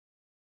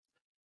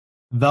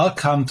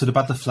Welcome to the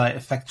Butterfly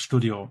Effect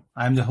Studio.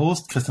 I'm the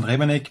host, Christian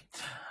Rebernig.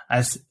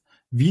 As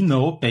we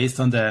know,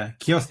 based on the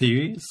chaos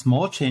theory,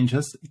 small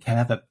changes can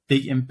have a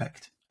big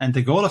impact. And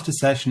the goal of this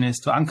session is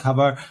to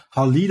uncover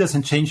how leaders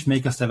and change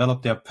makers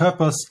develop their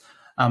purpose,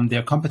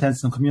 their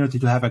competence and community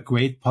to have a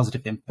great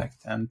positive impact.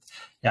 And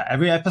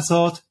every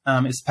episode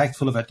is packed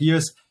full of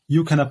ideas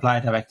you can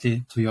apply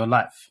directly to your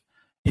life.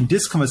 In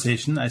this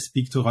conversation, I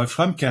speak to Rolf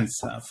Schrömgens,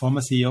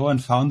 former CEO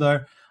and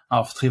founder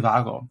of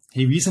Trivago.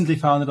 He recently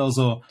founded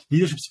also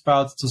Leadership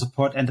Sprouts to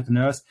support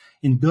entrepreneurs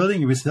in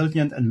building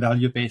resilient and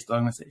value-based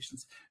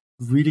organizations.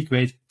 Really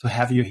great to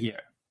have you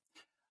here.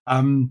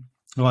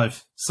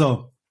 Rolf,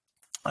 so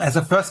as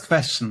a first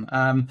question,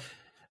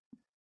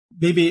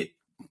 maybe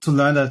to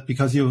learn that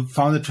because you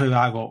founded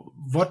Trivago,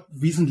 what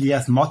recently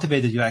has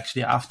motivated you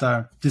actually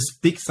after this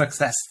big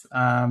success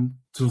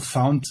to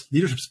found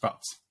Leadership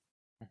Sprouts?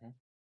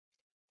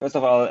 First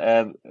of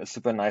all,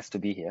 super nice to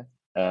be here.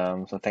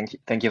 So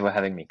thank you for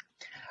having me.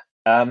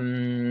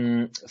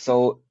 It's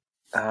a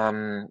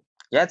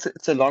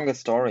longer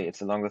story.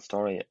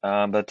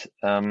 But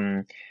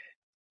the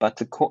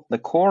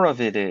core of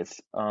it is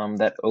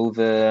that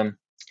over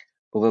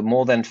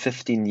more than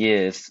 15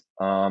 years,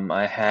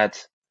 I had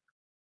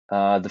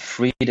the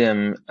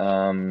freedom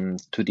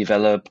to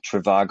develop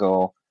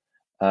Trivago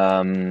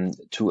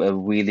to a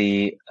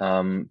really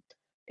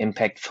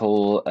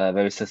impactful,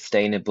 very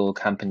sustainable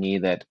company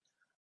that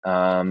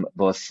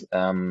was,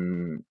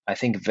 I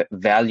think,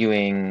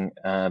 valuing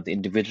the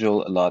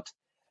individual a lot,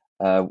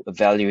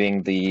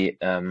 valuing the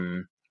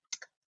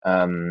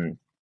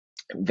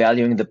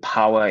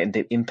power and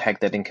the impact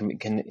that an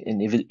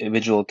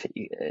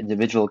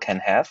individual can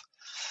have,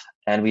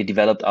 and we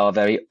developed our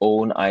very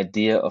own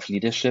idea of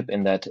leadership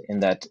in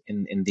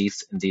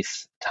these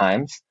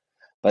times.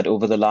 But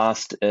over the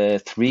last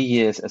 3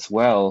 years as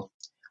well,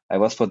 I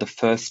was for the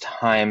first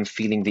time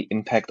feeling the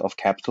impact of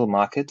capital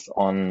markets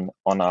on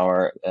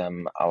our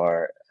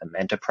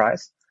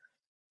enterprise,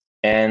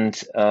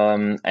 and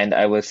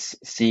I was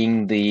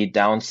seeing the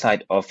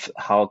downside of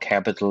how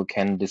capital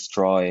can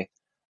destroy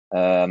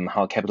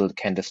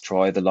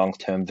the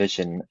long-term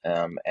vision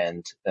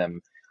and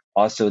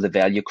also the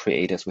value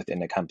creators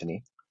within a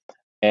company,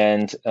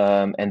 and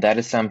that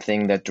is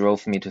something that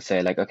drove me to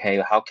say, like, okay,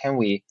 how can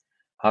we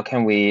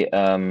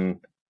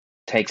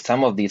take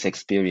some of these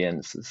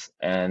experiences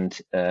and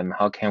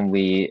how can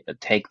we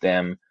take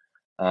them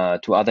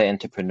to other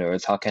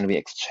entrepreneurs? How can we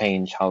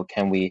exchange? How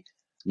can we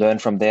learn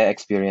from their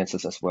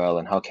experiences as well?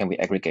 And how can we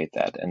aggregate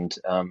that? And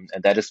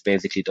that is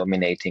basically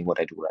dominating what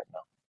I do right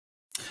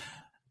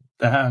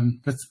now.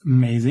 That's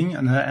amazing,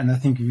 and I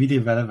think really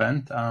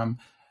relevant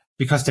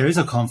because there is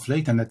a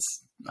conflict, and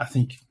it's, I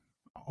think,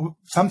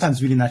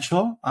 sometimes really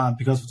natural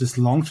because of this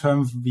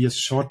long-term vs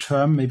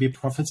short-term maybe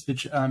profits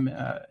which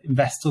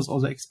investors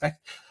also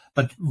expect.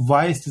 But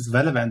why is this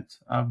relevant?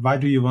 Why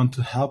do you want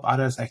to help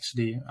others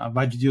actually?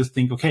 Why did you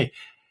think, okay,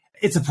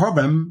 it's a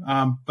problem,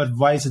 but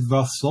why is it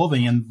worth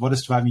solving? And what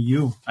is driving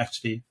you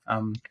actually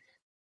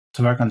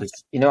to work on this?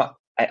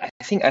 I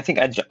think I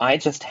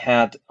just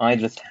had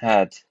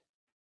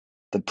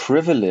the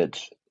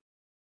privilege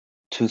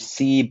to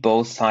see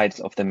both sides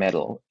of the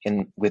medal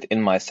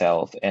within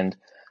myself, and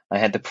I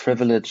had the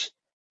privilege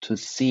to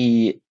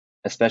see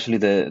especially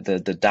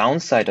the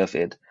downside of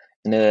it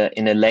in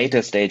a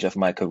later stage of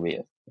my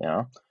career.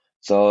 Yeah.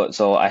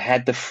 So I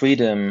had the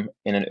freedom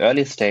in an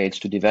early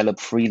stage to develop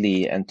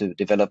freely and to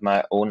develop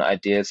my own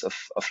ideas of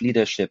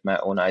leadership, my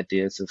own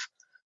ideas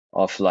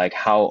of like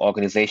how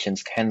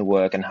organizations can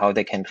work and how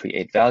they can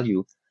create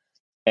value.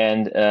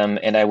 And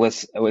I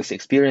was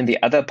experiencing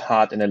the other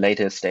part in a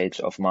later stage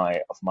of my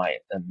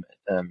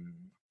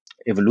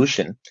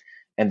evolution.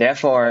 And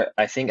therefore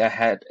I think I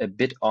had a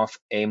bit of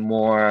a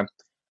more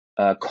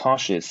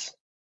cautious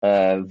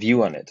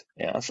view on it.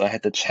 Yeah, so I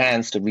had the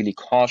chance to really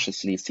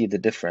cautiously see the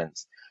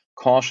difference,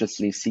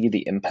 cautiously see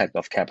the impact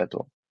of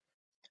capital,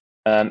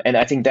 and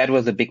I think that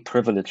was a big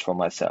privilege for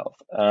myself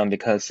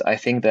because I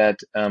think that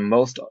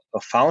most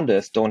of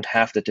founders don't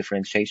have the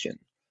differentiation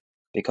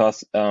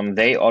because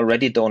they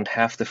already don't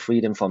have the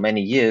freedom for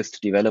many years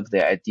to develop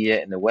their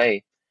idea in a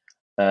way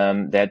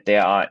that they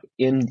are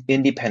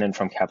independent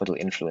from capital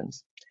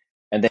influence,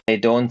 and they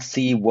don't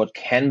see what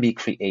can be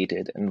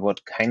created and what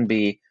can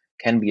be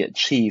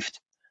achieved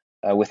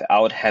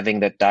without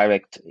having that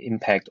direct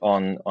impact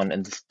on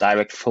and this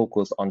direct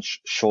focus on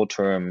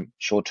short-term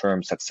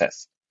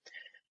success.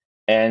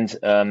 And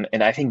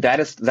I think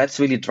that's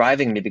really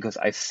driving me because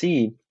I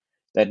see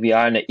that we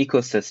are in an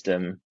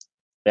ecosystem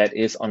that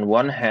is on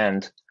one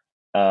hand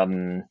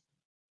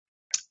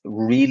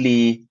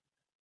really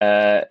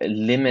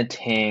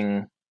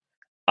limiting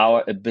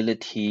our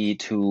ability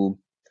to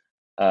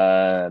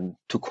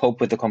cope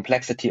with the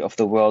complexity of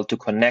the world, to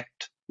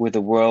connect with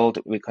the world,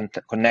 we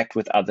connect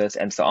with others,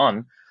 and so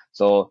on.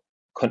 So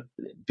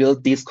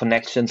build these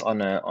connections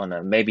on a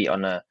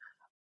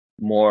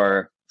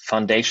more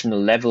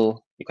foundational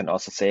level. You can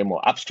also say a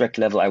more abstract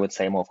level. I would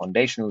say more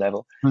foundational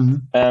level.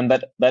 Mm-hmm.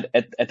 But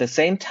at the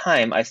same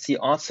time, I see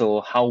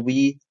also how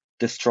we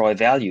destroy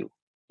value,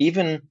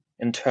 even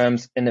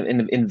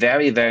in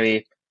very,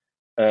 very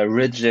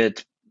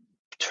rigid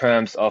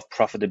terms of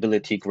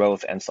profitability,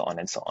 growth, and so on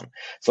and so on.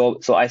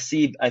 So I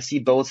see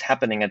both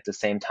happening at the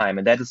same time,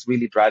 and that is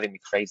really driving me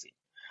crazy.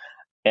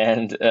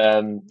 And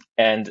I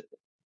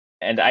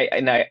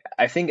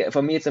think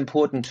for me it's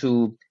important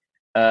to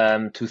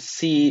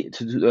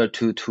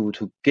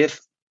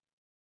give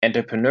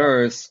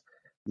entrepreneurs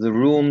the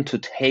room to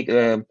take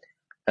a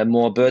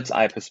more bird's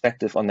eye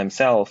perspective on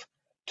themselves,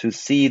 to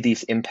see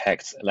these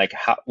impacts, like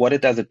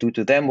what does it do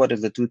to them, what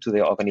does it do to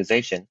their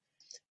organization,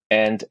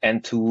 and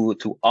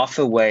to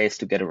offer ways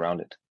to get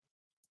around it.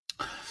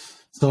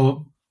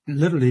 So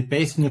literally,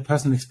 based on your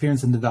personal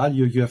experience and the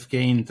value you have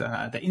gained,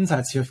 the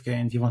insights you have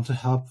gained, you want to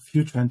help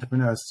future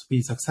entrepreneurs to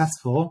be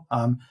successful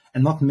and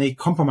not make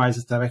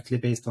compromises directly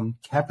based on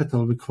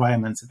capital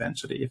requirements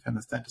eventually, if I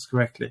understand this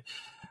correctly.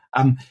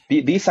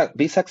 Be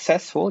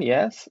successful,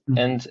 yes,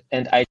 and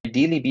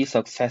ideally be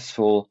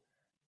successful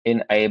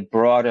in a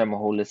broader,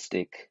 more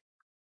holistic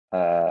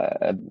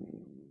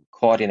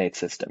coordinate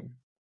system.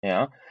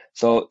 Yeah.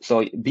 So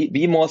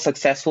be more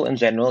successful in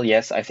general.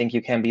 Yes, I think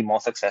you can be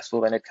more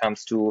successful when it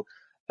comes to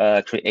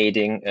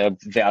creating a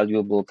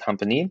valuable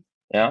company.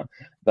 Yeah,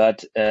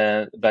 but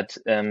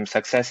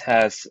success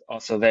has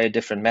also very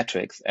different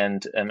metrics,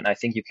 and I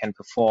think you can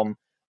perform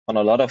on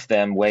a lot of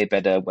them way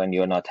better when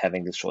you're not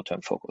having this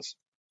short-term focus.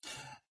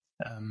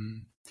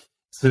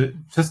 So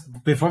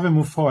just before we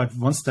move forward,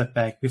 one step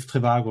back with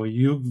Trivago,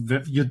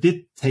 you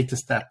did take the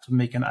step to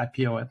make an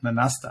IPO at the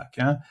Nasdaq.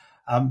 Yeah.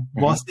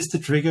 Was this the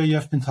trigger you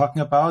have been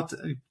talking about,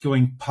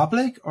 going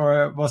public,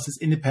 or was this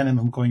independent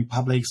from going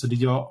public? So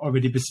did you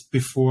already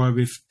before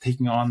with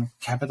taking on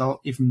capital,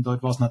 even though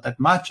it was not that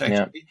much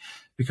actually,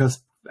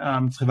 because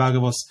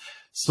Trivago was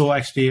so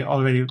actually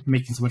already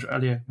making so much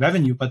earlier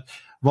revenue. But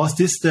was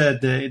this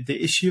the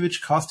issue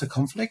which caused the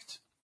conflict?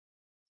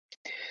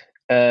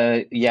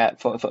 Yeah,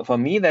 for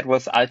me, that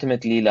was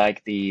ultimately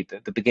like the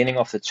beginning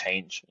of the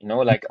change,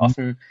 like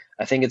often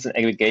I think it's an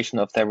aggregation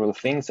of several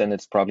things, and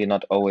it's probably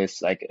not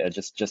always like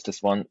just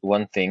this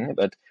one thing,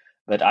 but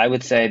I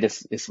would say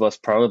this was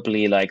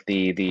probably like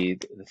the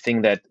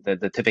thing that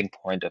the tipping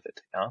point of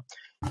it. Yeah.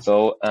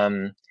 So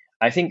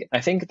I think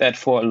that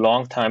for a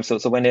long time, so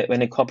when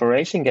a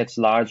corporation gets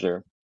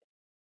larger,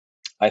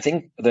 I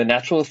think the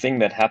natural thing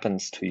that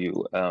happens to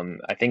you,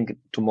 I think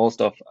to most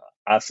of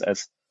us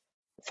as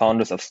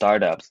founders of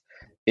startups,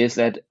 is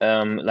that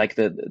like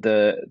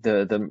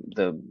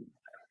the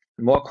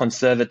more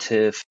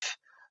conservative,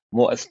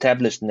 more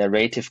established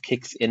narrative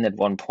kicks in at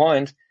one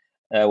point,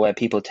 where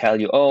people tell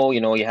you, oh,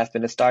 you have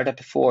been a startup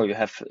before, you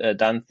have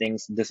done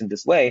things this and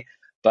this way,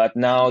 but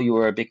now you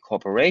are a big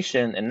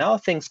corporation, and now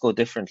things go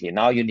differently.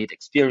 Now you need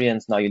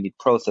experience, now you need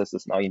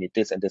processes, now you need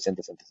this and this and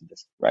this and this and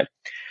this, right?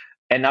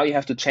 And now you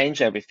have to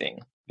change everything,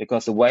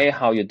 because the way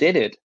how you did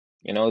it,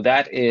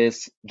 that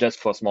is just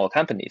for small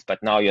companies,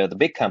 but now you're the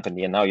big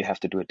company and now you have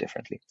to do it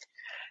differently.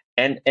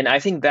 And I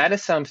think that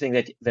is something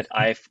that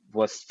I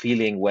was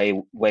feeling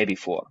way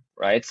before,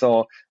 right?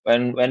 So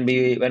when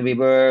we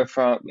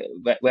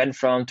went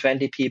from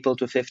 20 people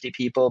to 50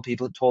 people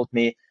told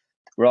me,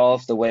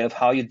 Rolf, the way of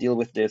how you deal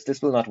with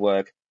this will not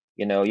work.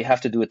 You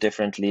have to do it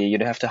differently. You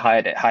have to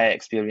hire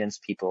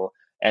experienced people,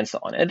 and so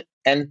on.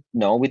 And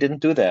no, we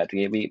didn't do that.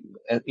 We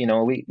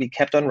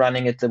kept on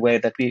running it the way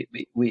that we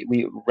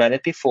ran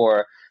it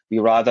before.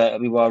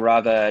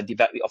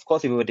 Of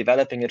course we were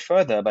developing it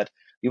further, but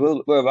we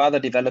were rather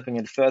developing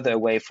it further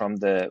away from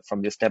the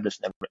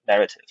established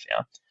narrative.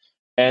 Yeah.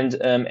 And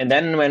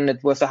then when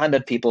it was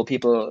 100 people,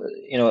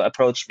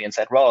 approached me and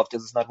said, Rolf,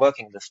 this is not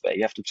working this way.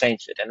 You have to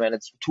change it. And when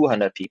it's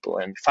 200 people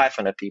and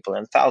 500 people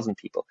and 1,000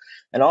 people,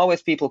 and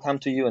always people come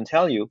to you and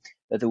tell you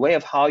that the way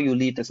of how you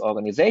lead this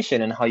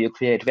organization and how you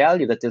create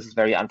value, that this is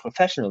very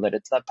unprofessional, that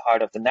it's not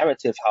part of the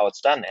narrative, how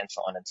it's done, and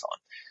so on and so on,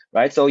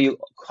 right? So you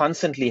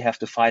constantly have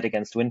to fight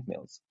against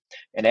windmills.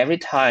 And every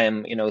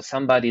time,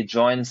 somebody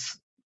joins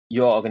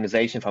your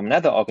organization from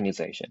another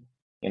organization,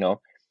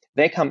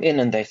 they come in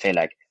and they say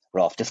like,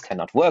 Rolf, this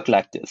cannot work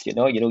like this.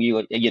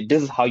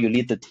 This is how you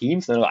lead the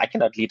teams. No, I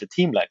cannot lead a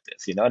team like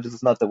this. This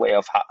is not the way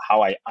of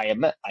how I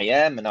am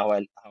and how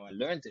I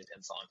learned it,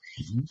 and so on.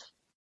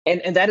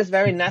 And that is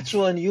very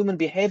natural in human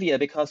behavior,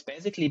 because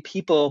basically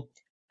people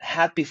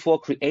had before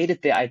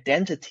created their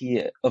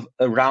identity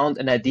around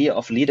an idea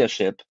of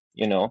leadership.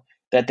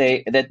 That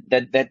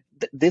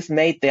this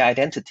made their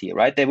identity,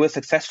 right? They were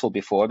successful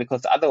before,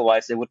 because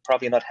otherwise they would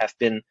probably not have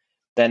been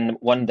then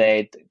one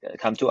day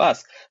come to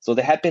us. So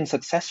they had been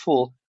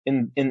successful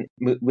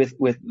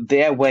with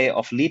their way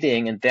of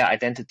leading and their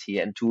identity,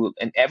 and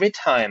every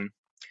time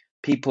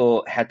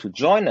people had to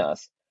join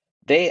us,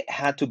 they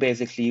had to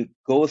basically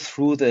go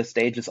through the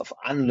stages of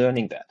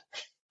unlearning that.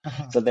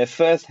 So they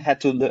first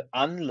had to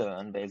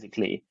unlearn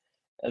basically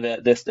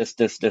this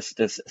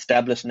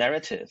established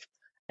narrative,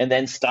 and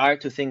then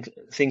start to think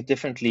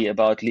differently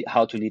about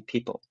how to lead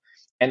people.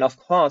 And of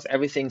course,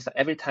 every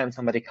time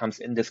somebody comes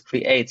in, this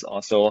creates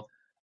also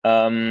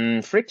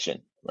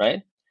friction,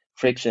 right?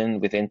 friction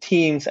within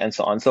teams and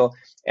so on. So,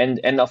 and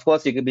of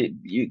course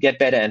you get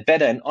better and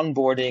better in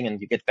onboarding, and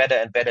you get better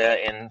and better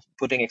in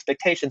putting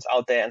expectations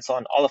out there and so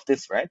on, all of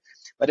this, right?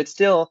 But it's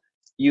still,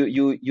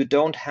 you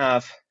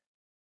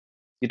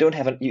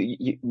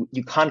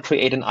can't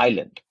create an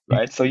island,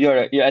 right? So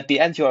you're at the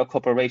end, you're a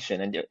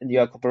corporation, and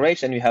you're a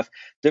corporation, you have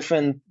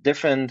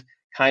different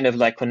kind of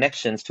like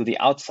connections to the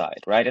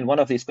outside, right? And one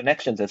of these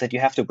connections is that you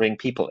have to bring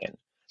people in.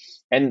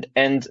 And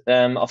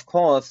of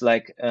course,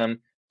 like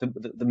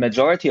the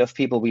majority of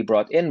people we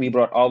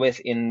brought always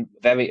in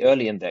very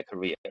early in their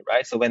career,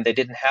 right? So when they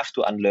didn't have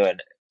to unlearn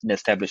an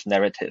established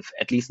narrative,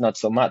 at least not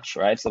so much,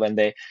 right? So when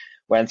they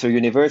went through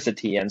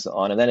university and so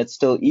on, and then it's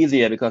still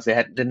easier because they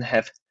didn't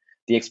have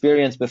the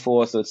experience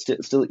before, so it's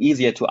still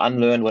easier to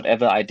unlearn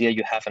whatever idea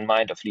you have in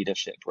mind of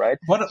leadership, right?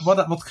 What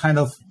kind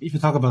of, if you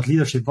talk about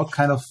leadership, what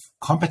kind of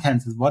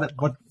competences, what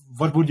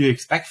would you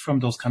expect from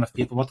those kind of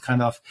people? What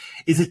kind of,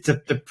 is it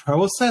the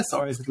process,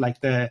 or is it like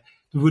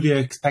would you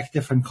expect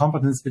different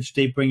competences which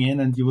they bring in,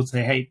 and you would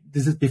say, hey,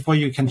 this is, before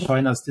you can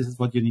join us, this is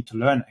what you need to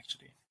learn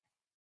actually?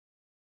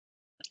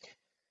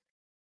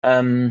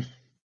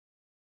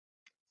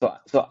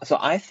 So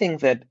I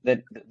think that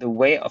the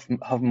way of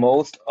how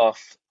most of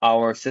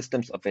our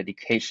systems of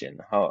education,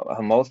 how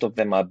most of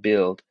them are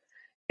built,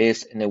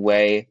 is in a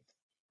way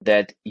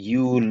that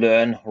you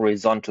learn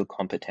horizontal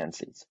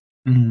competencies.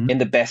 In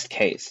the best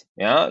case,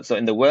 yeah. So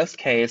in the worst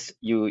case,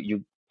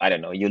 you I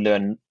don't know, you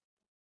learn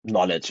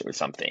knowledge or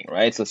something,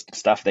 right? So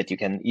stuff that you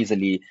can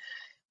easily,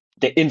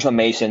 the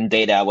information,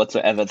 data,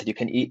 whatsoever, that you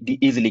can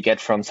easily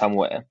get from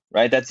somewhere,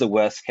 right? That's the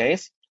worst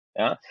case.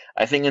 Yeah,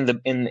 I think in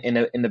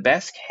the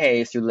best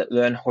case, you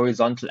learn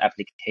horizontal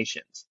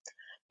applications.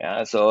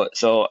 Yeah, so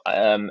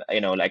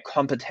like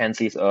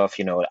competencies of,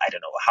 I don't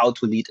know, how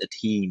to lead a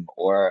team,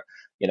 or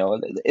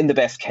in the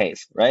best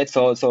case, right?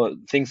 So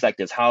things like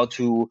this: how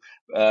to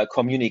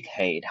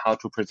communicate, how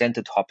to present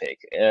a topic,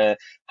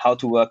 how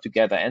to work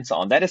together, and so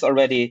on. That is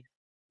already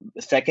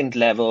second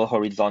level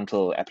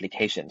horizontal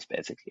applications,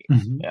 basically.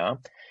 Yeah.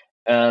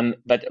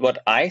 But what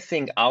I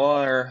think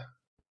our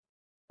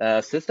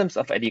systems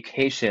of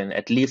education,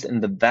 at least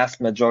in the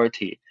vast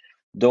majority,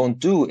 don't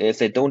do is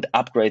they don't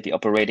upgrade the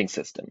operating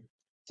system.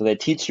 So they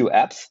teach you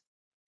apps,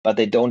 but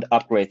they don't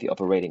upgrade the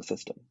operating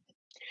system.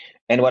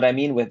 And what I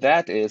mean with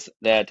that is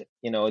that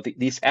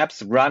these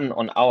apps run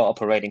on our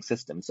operating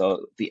system.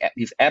 So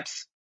these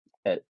apps,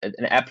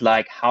 an app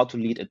like how to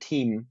lead a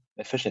team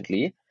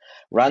efficiently,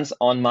 runs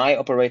on my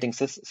operating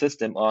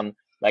system on,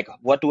 like,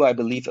 what do I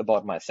believe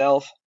about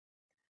myself?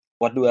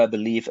 What do I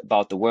believe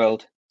about the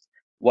world?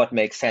 What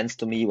makes sense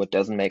to me, what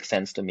doesn't make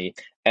sense to me,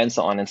 and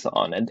so on and so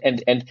on.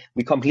 And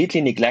we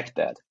completely neglect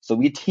that. So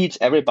we teach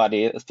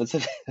everybody a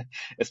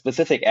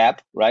specific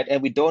app, right?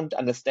 And we don't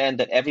understand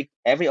that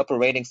every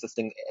operating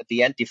system at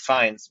the end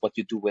defines what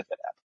you do with that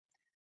app.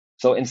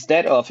 So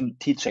instead of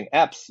teaching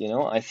apps,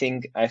 I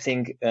think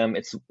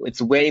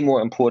it's way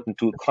more important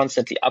to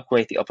constantly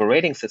upgrade the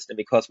operating system,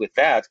 because with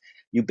that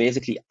you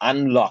basically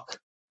unlock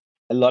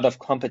a lot of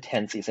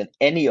competencies in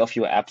any of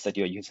your apps that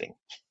you're using.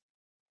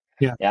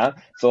 Yeah.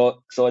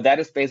 So that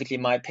is basically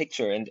my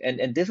picture,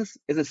 and this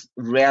is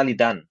rarely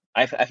done.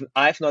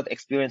 I've not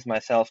experienced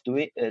myself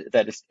doing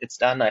that. It's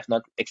done. I've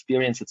not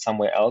experienced it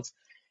somewhere else.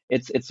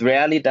 It's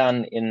rarely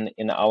done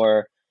in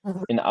our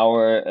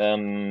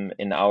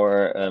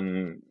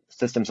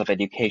systems of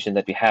education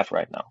that we have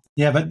right now.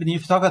 Yeah, but when you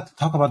talk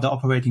about the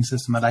operating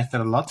system, I like that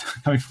a lot,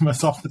 coming from a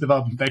software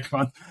development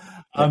background.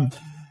 Yeah.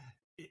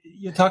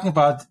 You're talking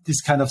about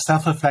this kind of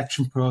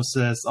self-reflection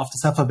process, of the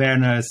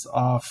self-awareness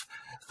of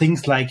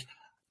things like,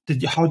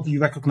 how do you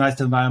recognize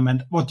the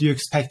environment? What do you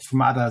expect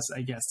from others,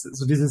 I guess?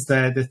 So this is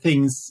the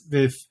things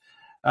with,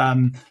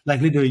 like,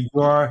 literally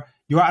your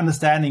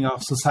understanding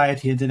of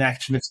society and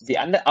interaction.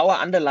 Our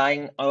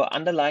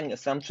underlying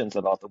assumptions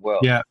about the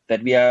world,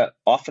 that we are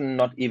often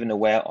not even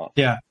aware of.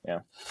 Yeah.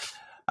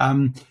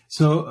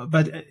 So,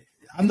 but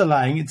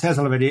underlying, it says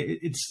already,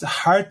 it's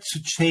hard to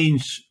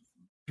change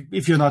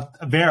if you're not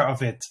aware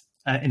of it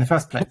in the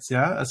first place.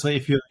 Yeah. So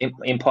if you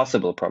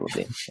impossible,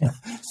 probably. Yeah.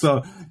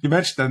 So you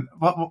mentioned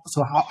that.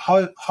 So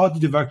how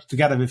did you work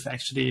together with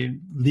actually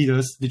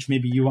leaders, which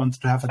maybe you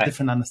want to have a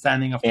different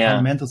understanding of the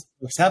fundamentals,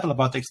 for example,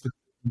 about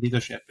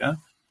leadership? Yeah.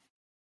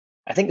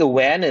 I think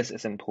awareness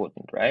is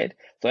important, right?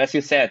 So as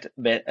you said,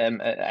 I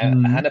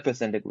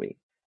 100% agree.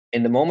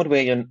 In the moment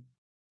where you're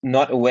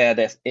not aware,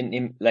 it's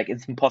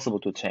impossible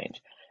to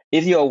change.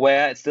 If you're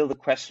aware, it's still the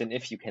question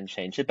if you can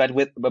change it.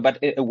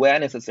 But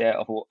awareness is there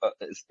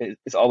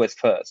is always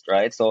first,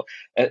 right? So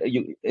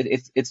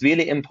it's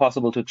really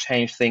impossible to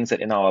change things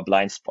that in our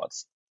blind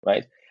spots,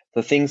 right?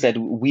 The things that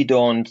we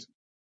don't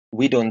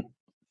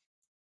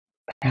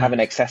have an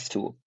access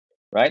to,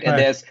 right? And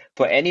there's,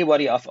 for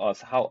anybody of us,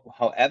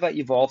 however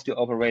evolved your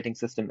operating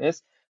system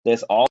is,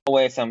 there's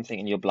always something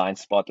in your blind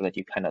spot that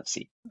you cannot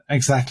see.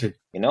 Exactly.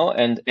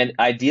 And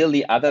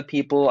ideally other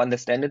people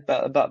understand it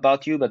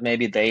about you, but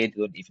maybe they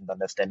don't even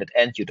understand it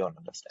and you don't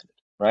understand it,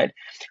 right?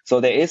 So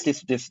there is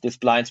this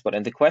blind spot.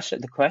 And the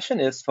question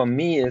is, for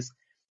me, is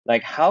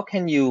like, how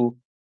can you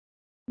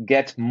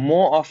get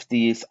more of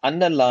these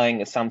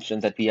underlying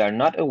assumptions that we are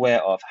not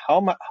aware of,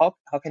 how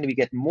can we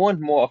get more and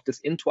more of this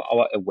into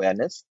our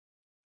awareness,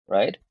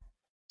 right?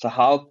 So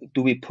how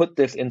do we put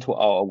this into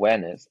our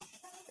awareness?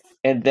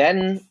 And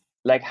then,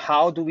 like,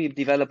 how do we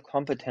develop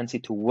competency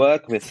to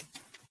work with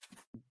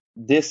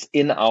this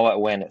in our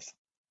awareness?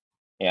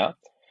 Yeah.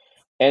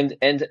 And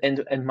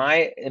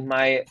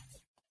my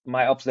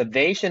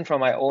observation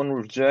from my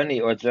own journey,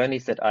 or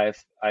journeys that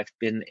I've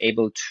been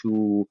able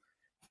to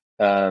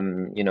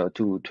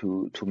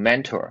to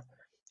mentor,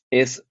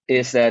 is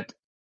that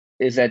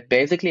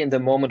basically in the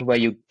moment where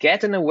you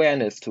get an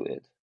awareness to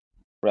it,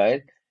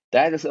 right,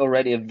 that is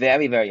already a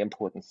very, very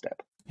important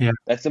step. Yeah.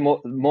 That's the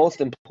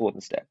most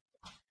important step.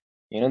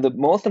 The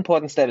most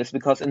important step is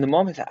because in the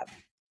moment,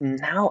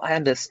 now I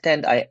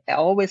understand, I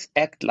always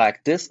act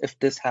like this if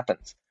this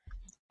happens.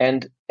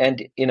 And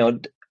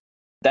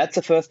that's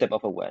the first step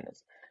of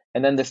awareness.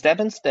 And then the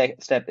second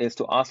step is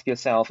to ask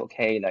yourself,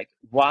 okay, like,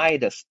 why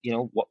does,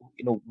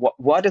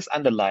 what is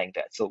underlying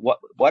that? So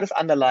what is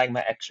underlying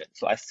my action?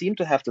 So I seem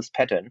to have this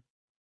pattern,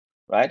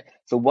 right?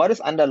 So what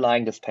is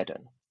underlying this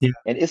pattern? Yeah.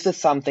 And is this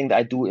something that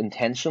I do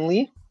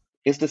intentionally?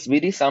 Is this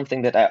really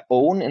something that I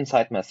own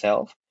inside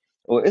myself?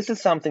 Or is this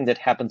something that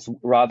happens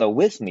rather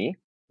with me,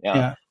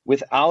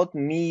 without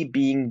me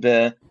being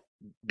the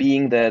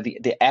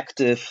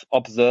active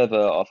observer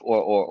of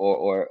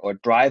or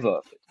driver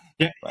of it?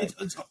 Yeah, right.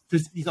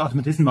 These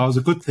automatisms are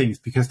also good things,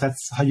 because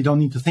that's how you don't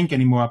need to think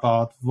anymore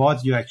about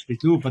what you actually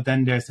do. But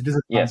then there's a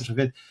disadvantage of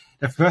it.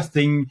 The first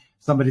thing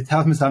somebody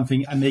tells me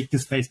something, I make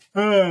this face,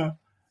 or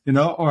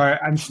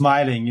I'm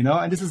smiling,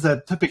 and this is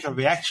a typical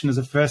reaction as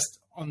a first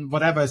on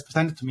whatever is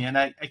presented to me. And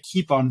I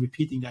keep on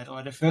repeating that.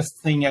 Or the first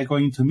thing I go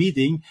into a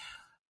meeting,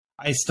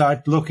 I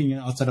start looking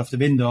outside of the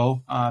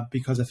window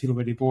because I feel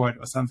really bored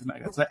or something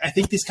like that. So I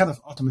think this kind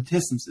of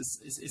automatisms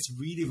is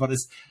really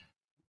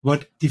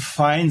what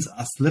defines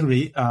us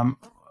literally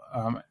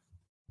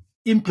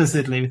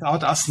implicitly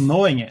without us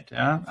knowing it.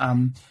 Yeah?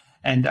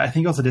 And I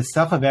think also the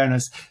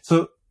self-awareness.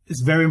 So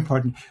it's very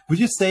important. Would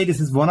you say this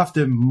is one of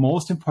the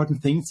most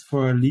important things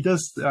for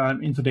leaders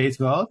in today's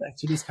world,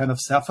 actually, this kind of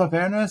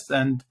self-awareness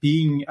and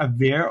being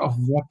aware of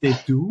what they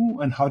do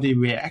and how they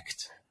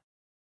react?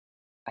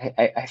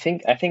 I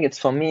think it's,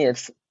 for me,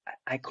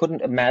 I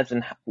couldn't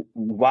imagine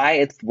why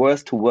it's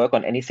worth to work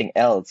on anything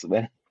else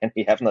when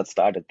we have not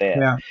started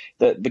there.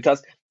 Yeah.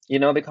 Because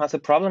the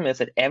problem is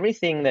that every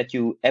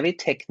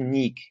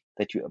technique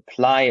that you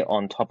apply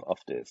on top of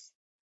this,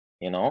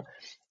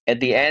 at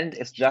the end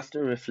is just a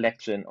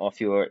reflection of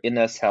your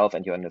inner self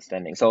and your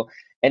understanding. So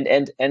and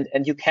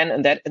you can,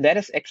 and that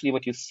is actually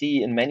what you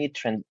see in many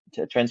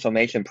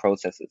transformation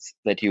processes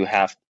that you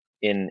have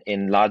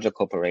in larger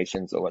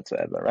corporations or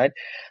whatsoever, right?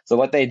 So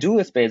what they do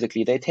is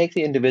basically they take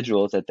the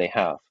individuals that they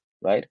have,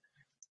 right,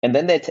 and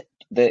then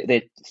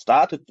they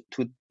start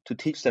to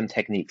teach them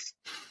techniques,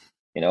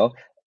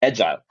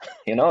 agile,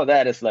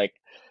 that is like,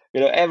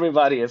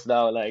 everybody is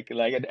now like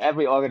in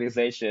every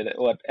organization,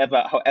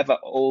 whatever, however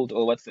old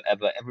or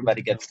whatsoever,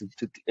 everybody gets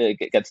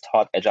gets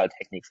taught agile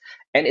techniques,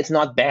 and it's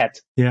not bad.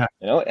 Yeah.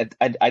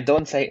 I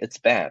don't say it's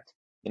bad.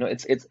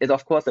 It's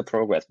of course a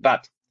progress,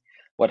 but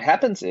what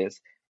happens is,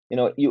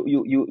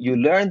 you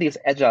learn these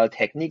agile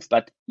techniques,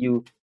 but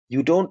you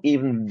don't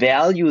even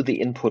value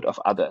the input of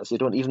others. You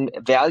don't even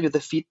value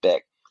the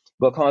feedback,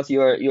 because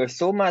you're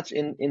so much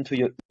into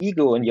your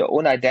ego and your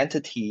own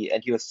identity,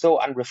 and you're so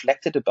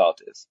unreflected about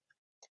this,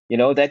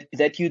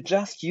 that you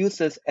just use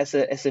this as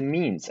a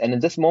means. And in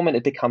this moment,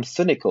 it becomes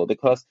cynical,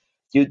 because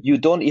you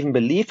don't even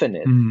believe in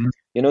it. Mm-hmm.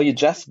 You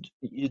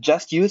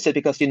just use it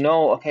because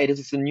okay, this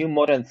is a new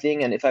modern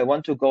thing, and if I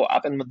want to go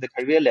up in the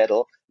career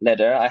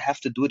ladder, I have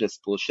to do this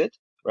bullshit,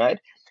 right?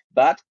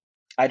 But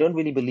I don't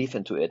really believe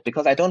into it,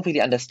 because I don't really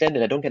understand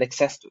it. I don't get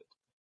access to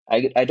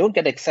it. I don't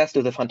get access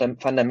to the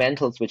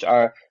fundamentals, which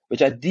are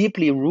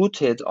deeply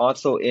rooted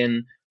also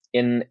in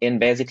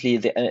basically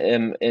the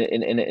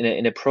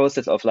in a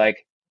process of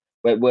like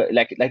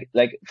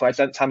for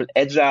example,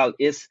 agile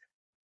it's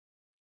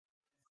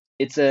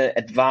a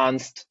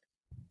advanced,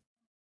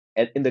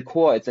 in the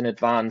core, it's an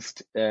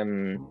advanced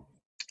kind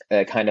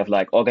of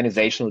like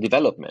organizational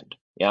development.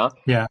 Yeah.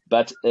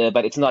 But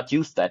it's not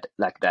used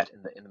like that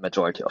in the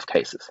majority of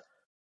cases.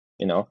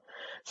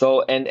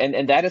 So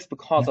and that is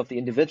because of the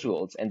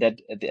individuals, and that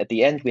at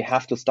the end we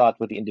have to start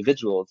with the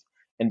individuals,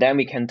 and then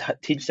we can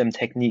teach them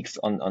techniques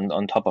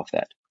on top of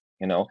that.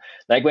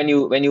 Like when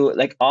you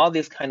like all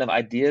these kind of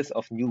ideas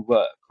of new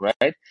work,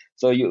 right?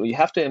 So you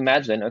have to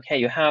imagine, okay,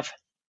 you have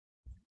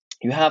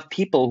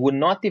people who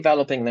are not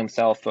developing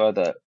themselves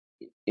further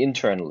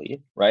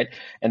internally, right?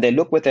 And they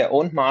look with their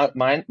own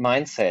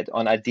mindset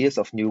on ideas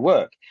of new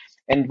work,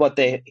 and what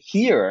they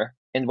hear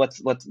and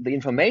what's the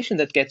information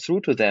that gets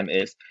through to them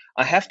is,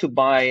 I have to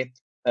buy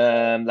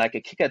like a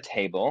kicker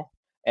table,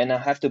 and I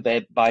have to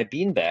buy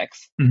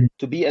beanbags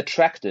to be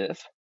attractive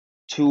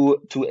to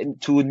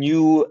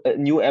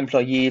new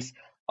employees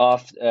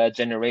of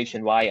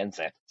generation Y and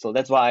Z. So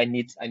that's why I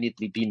need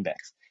the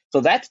beanbags.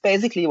 So that's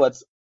basically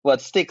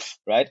what sticks,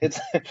 right?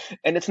 It's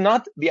and it's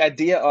not the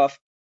idea of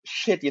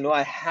shit,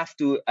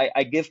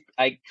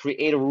 I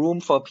create a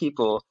room for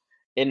people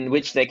in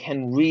which they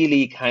can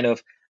really kind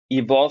of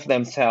evolve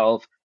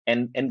themselves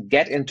and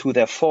get into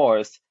their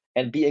force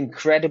and be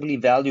incredibly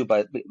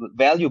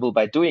valuable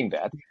by doing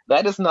that.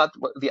 That is not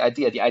the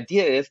idea. The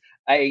idea is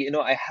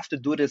I have to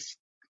do this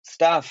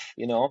stuff,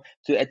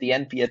 to at the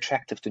end be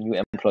attractive to new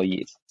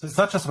employees. So it's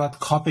not just about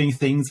copying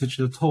things which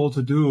you're told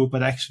to do,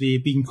 but actually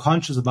being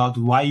conscious about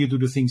why you do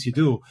the things you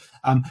do.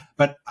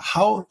 But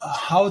how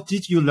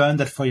did you learn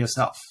that for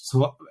yourself?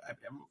 So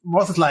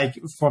was it like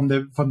from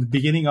the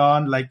beginning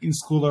on, like in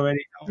school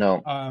already?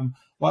 No.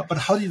 But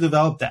how do you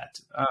develop that?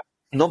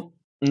 No.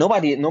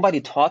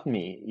 Nobody taught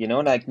me,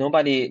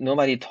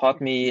 nobody taught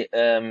me,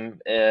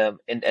 and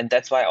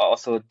that's why I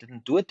also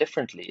didn't do it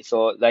differently.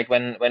 So like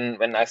when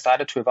I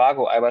started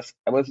Trivago, I was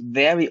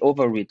very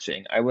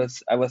overreaching. I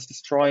was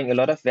destroying a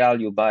lot of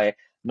value by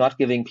not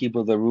giving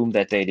people the room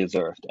that they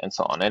deserved, and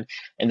so on. And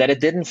that it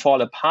didn't fall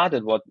apart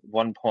at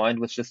one point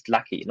was just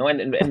lucky,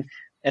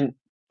 And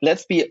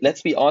let's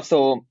be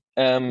also,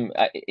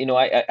 I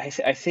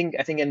think,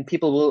 and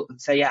people will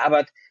say, yeah,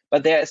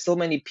 but there are so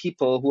many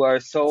people who are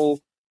so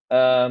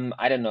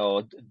I don't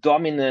know,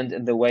 dominant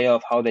in the way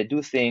of how they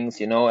do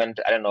things, and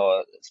I don't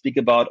know, speak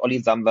about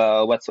Oli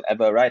Zamba or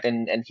whatsoever, right?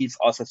 And he's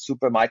also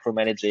super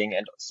micromanaging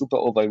and super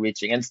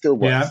overreaching and still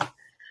works.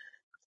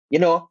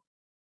 Yeah.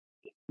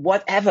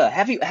 Whatever.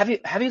 Have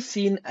you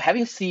seen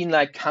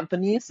like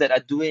companies that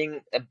are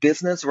doing a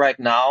business right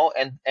now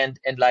and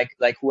like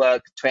who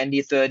are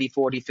 20, 30,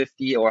 40,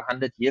 50 or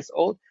 100 years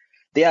old?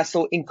 They are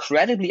so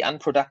incredibly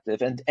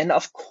unproductive. And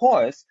of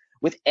course,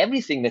 with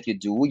everything that you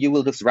do, you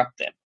will disrupt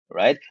them.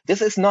 Right?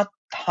 This is not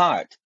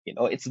hard.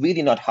 It's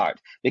really not hard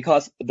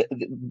because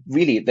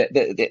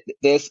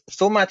there's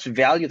so much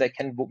value that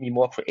can be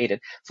more created.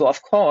 So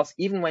of course,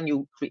 even when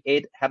you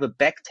have a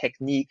back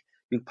technique,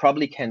 you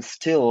probably can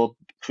still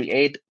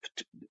create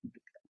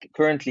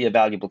currently a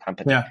valuable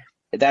company. Yeah.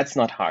 That's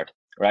not hard,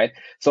 right?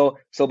 So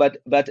you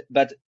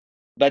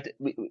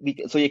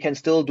can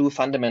still do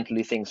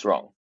fundamentally things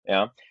wrong.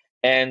 Yeah.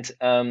 And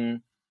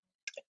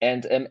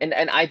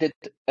I did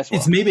as well.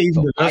 It's maybe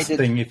even the worst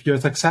thing if you're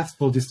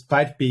successful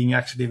despite being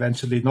actually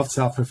eventually not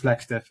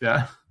self-reflective.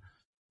 Yeah.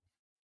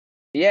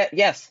 Yeah.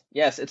 Yes.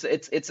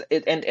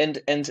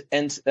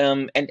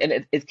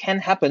 It can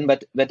happen,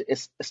 but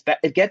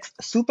it gets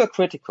super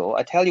critical.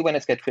 I tell you when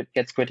it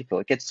gets critical.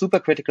 It gets super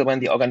critical when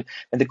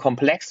the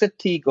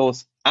complexity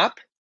goes up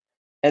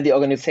and the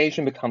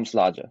organization becomes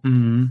larger.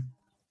 Mm-hmm.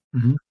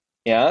 Mm-hmm.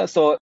 Yeah,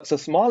 so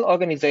small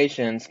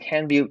organizations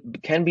can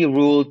be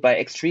ruled by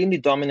extremely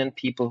dominant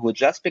people who,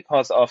 just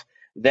because of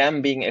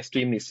them being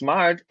extremely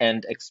smart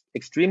and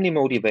extremely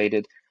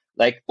motivated,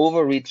 like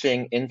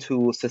overreaching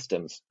into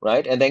systems,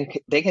 right? And then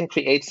they can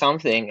create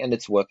something and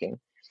it's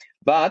working.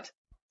 But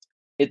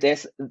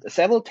there's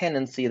several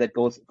tendencies that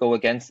go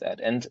against that.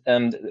 And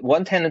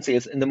one tendency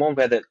is in the moment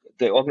where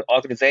the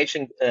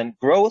organization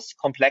grows,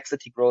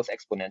 complexity grows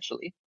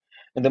exponentially.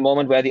 In the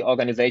moment where the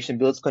organization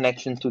builds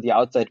connections to the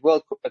outside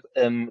world,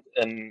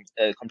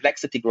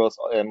 complexity grows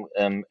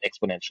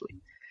exponentially.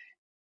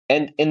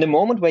 And in the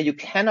moment where you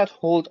cannot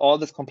hold all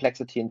this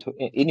complexity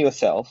in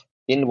yourself,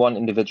 in one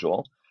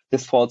individual,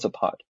 this falls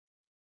apart.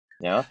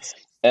 Yeah.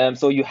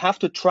 So you have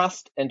to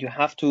trust, and you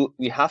have to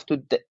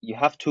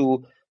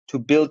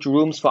build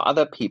rooms for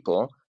other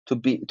people to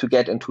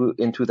get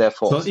into their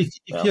force. So if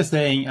you're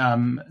saying,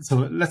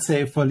 so let's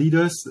say for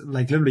leaders,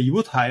 like literally you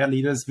would hire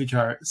leaders which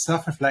are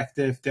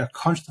self-reflective, they're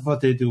conscious of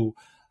what they do,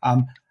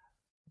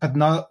 but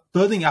now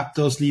building up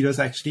those leaders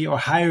actually, or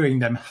hiring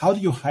them, how do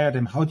you hire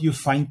them? How do you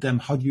find them?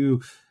 How do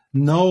you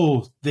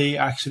know they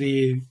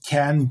actually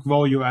can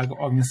grow your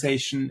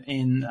organization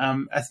in,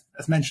 as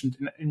mentioned,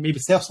 in maybe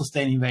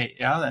self-sustaining way,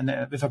 yeah,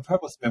 and with a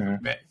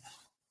purpose-driven way?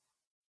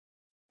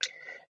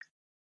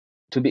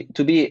 To be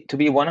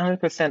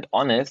 100%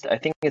 honest, I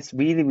think it's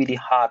really, really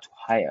hard to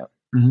hire.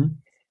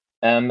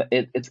 Mm-hmm.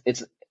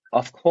 It's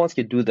of course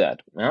you do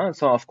that. Yeah?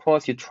 So of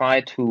course you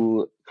try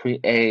to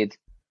create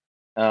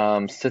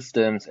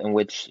systems in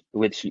which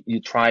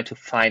you try to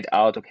find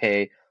out,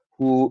 okay,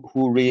 who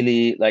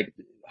really, like,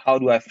 how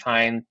do I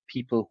find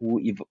people who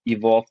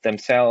evolve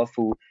themselves,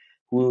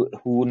 who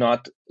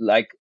not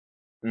like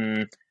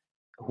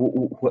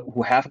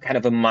who have kind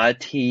of a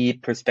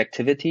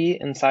multi-perspectivity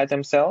inside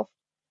themselves.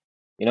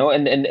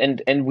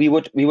 And we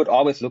would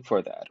always look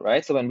for that,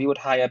 right? So when we would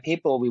hire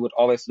people, we would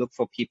always look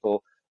for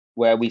people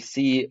where we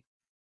see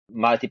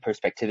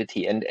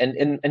multi-perspectivity, and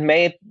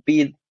may it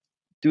be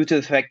due to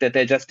the fact that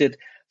they just did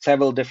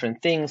several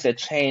different things that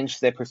changed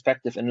their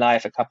perspective in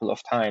life a couple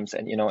of times,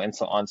 and and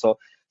so on. So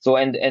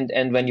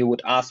and when you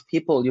would ask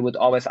people, you would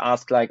always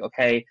ask, like,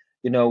 okay,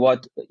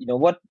 what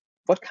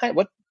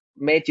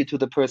made you to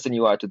the person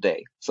you are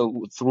today?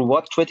 So through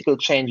what critical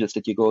changes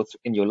did you go through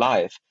in your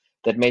life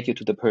that made you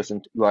to the person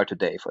you are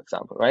today, for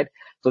example, right?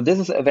 So this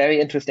is a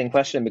very interesting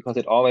question, because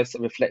it always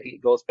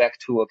goes back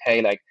to,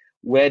 okay, like,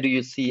 where do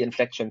you see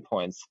inflection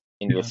points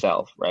in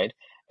yourself, right?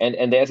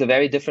 And there's a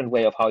very different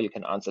way of how you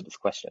can answer these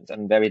questions,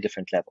 and very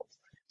different levels.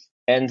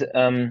 And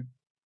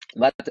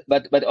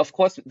But of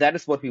course that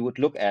is what we would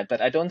look at.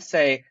 But I don't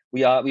say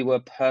we were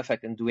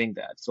perfect in doing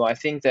that. So I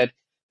think that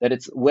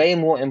it's way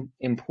more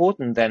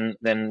important than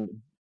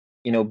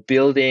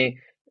building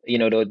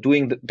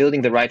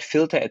building the right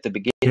filter at the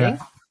beginning.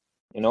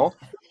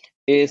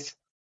 Is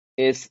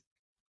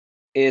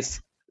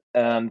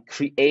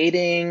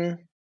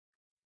creating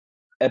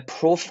a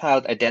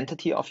profiled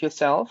identity of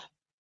yourself,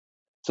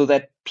 so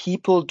that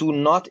people do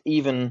not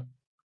even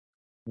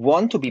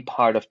want to be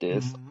part of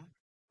this,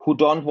 who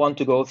don't want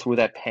to go through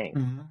that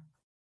pain.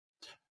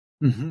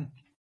 For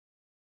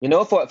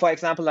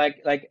example,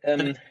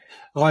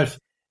 Rolf,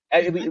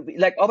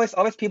 like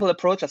always people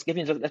approach us.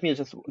 Let me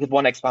just give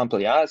one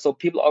example. Yeah, so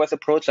people always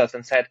approach us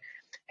and said,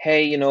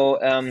 hey,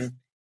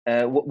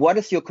 what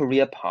is your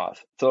career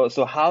path?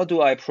 So how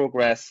do I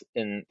progress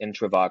in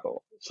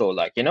Trivago? So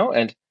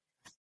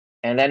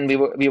and then we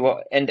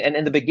were and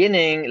in the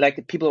beginning,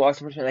 like people were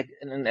also like,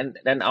 and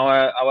then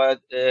our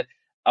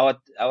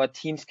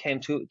teams came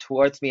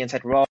towards me and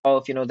said,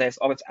 Rolf, there's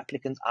always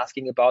applicants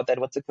asking about that.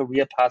 What's a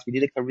career path? We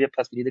need a career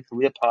path. We need a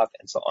career path,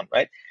 and so on,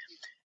 right?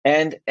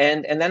 And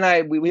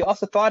then we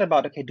also thought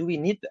about, okay, do we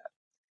need that?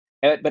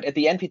 But at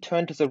the end, we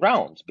turned this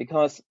around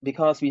because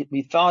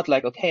we thought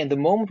like, okay, in the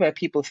moment where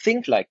people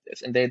think like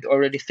this and they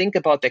already think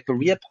about their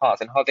career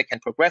path and how they can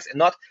progress, and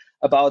not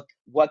about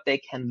what they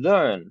can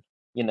learn,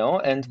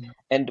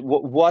 and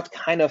what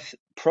kind of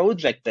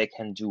project they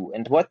can do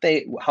and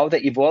how they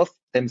evolve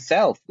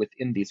themselves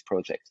within these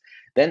projects,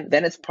 then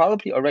it's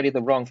probably already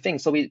the wrong thing.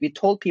 So we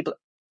told people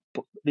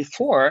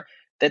before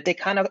that they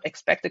cannot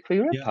expect a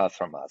career path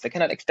from us. They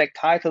cannot expect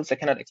titles. They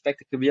cannot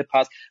expect a career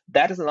path.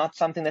 That is not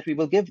something that we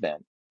will give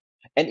them.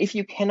 And if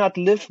you cannot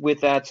live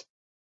with that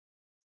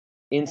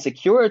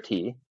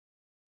insecurity,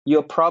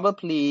 you're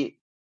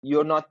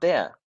not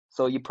there.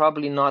 So you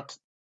cannot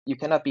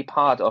be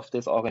part of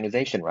this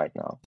organization right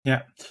now.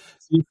 Yeah.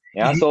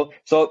 So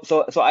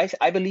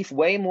I believe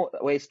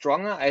way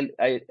stronger.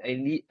 I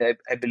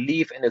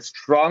believe in a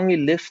strongly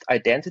lived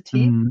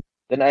identity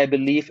than I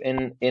believe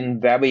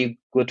in very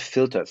good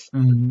filters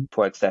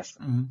for access.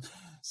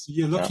 So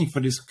you're looking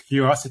for this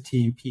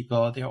curiosity in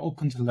people. They're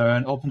open to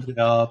learn, open to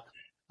develop.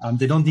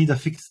 They don't need a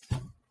fixed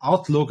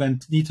outlook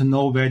and need to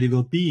know where they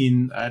will be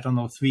in,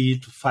 3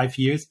 to 5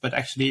 years, but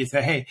actually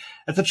say, hey,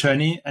 it's a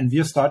journey and we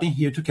are starting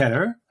here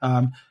together.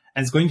 And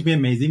it's going to be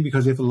amazing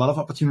because we have a lot of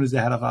opportunities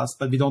ahead of us,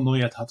 but we don't know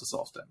yet how to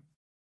solve them.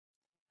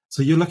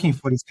 So you're looking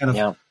for this kind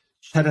of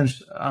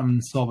challenge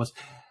solvers.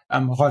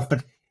 Rolf,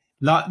 but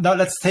now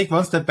let's take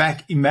one step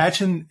back.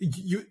 Imagine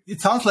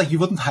it sounds like you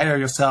wouldn't hire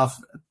yourself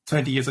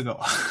 20 years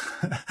ago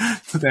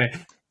today.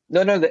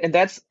 No, and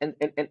that's and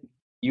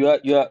you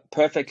are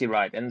perfectly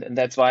right, and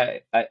that's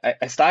why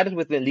I started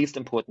with the least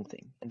important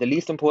thing, and the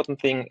least important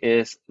thing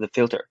is the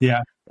filter.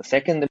 Yeah. The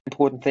second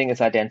important thing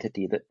is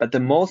identity, but the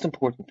most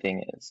important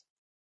thing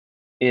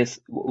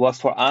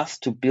was for us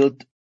to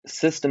build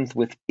systems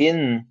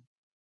within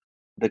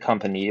the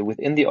company,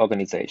 within the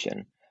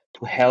organization,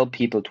 to help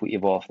people to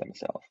evolve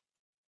themselves.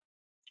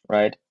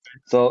 Right.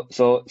 So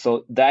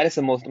that is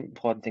the most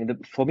important thing.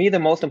 For me, the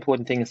most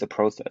important thing is the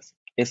process.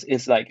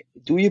 Is like,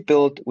 do you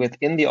build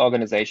within the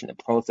organization a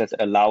process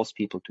that allows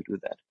people to do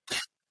that?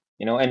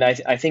 And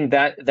I think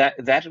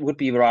that would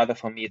be rather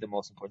for me the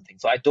most important thing.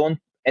 So at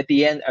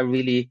the end,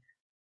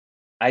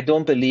 I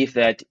don't believe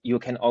that you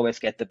can always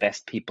get the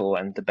best people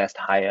and the best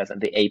hires and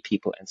the A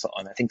people and so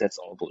on. I think that's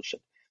all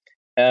bullshit.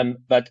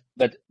 But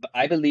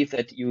I believe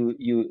that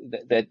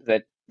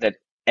that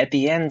at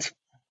the end,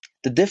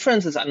 the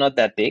differences are not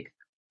that big.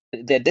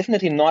 They're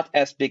definitely not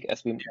as big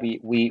as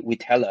we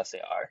tell us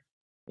they are,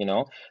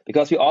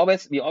 because we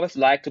always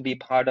like to be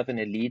part of an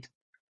elite.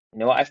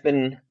 I've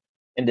been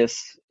in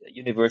this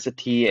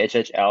university,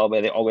 HHL,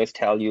 where they always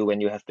tell you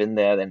when you have been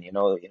there, then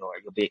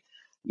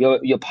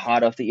you're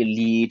part of the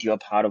elite, you're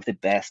part of the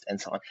best, and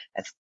so on.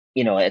 That's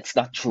it's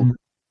not true.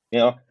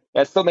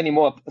 There's so many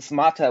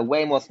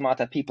way more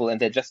smarter people, and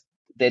they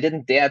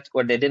didn't dare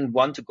or they didn't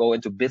want to go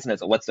into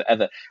business or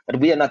whatsoever. But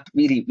we are not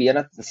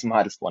the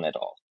smartest one at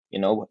all.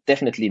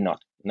 Definitely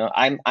not.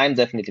 I'm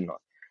definitely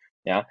not.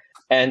 Yeah.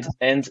 And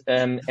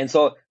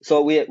so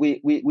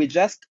we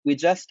just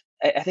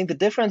I think the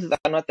differences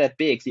are not that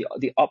big.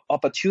 The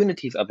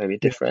opportunities are very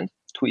different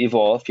to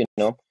evolve,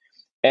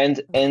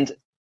 and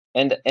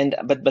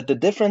but the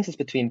differences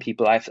between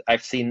people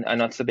I've seen are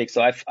not so big.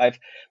 So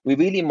we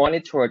really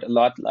monitored a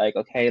lot, like,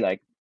 okay,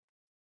 like,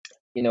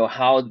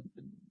 how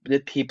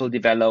did people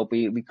develop?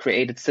 We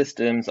created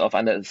systems of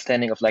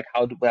understanding of like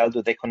how well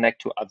do they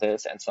connect to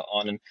others and so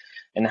on,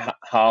 and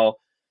how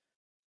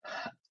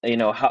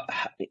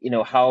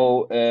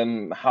how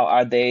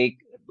are they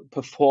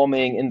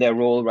performing in their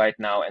role right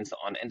now and so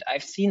on. And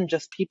I've seen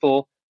just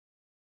people,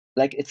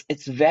 like,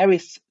 it's very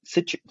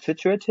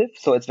situative,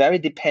 so it's very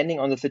depending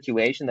on the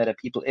situation that are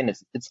people in.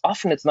 It's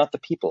often it's not the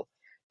people,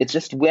 it's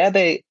just where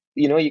they,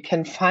 you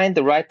can find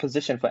the right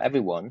position for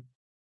everyone,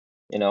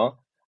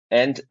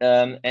 and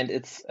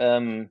it's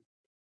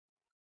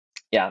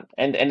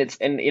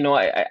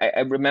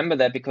I remember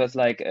that because,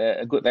 like,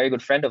 very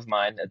good friend of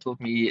mine told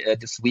me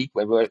this week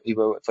when we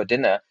were for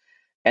dinner,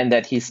 and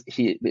that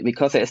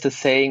because there is the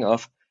saying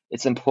of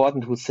it's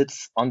important who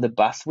sits on the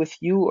bus with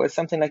you or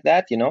something like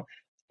that,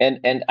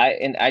 and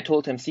I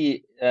told him,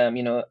 see,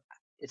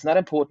 it's not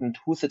important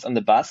who sits on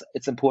the bus,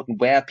 it's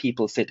important where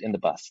people sit in the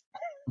bus.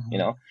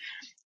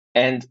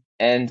 And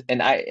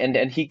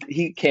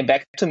he came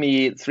back to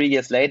me 3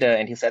 years later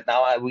and he said,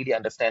 now I really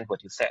understand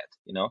what you said,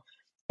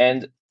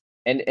 and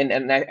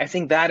I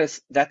think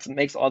that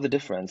makes all the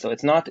difference. So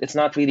it's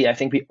not really, I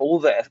think we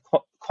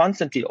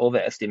constantly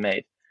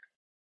overestimate,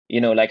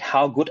 like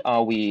how good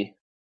are we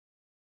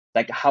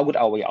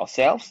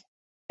ourselves,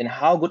 and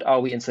how good are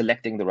we in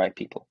selecting the right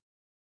people.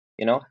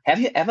 Have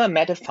you ever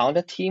met a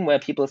founder team where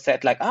people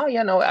said like, oh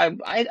yeah, no,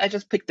 I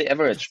just picked the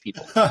average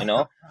people,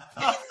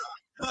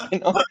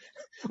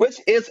 which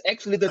is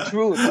actually the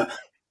truth.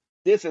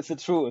 This is the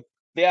truth.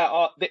 They are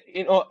all,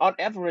 on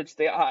average,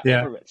 they are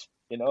average.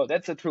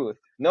 That's the truth.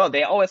 No,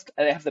 they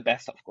have the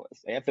best, of course.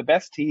 They have the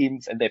best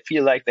teams and they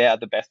feel like they are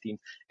the best teams.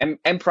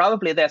 And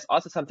probably there's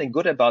also something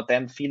good about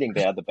them feeling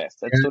they are the best.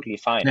 That's totally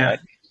fine, right?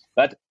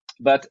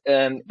 But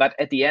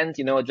at the end,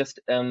 just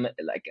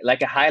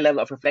like a high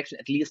level of reflection,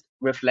 at least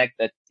reflect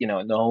that,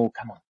 no,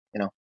 come on,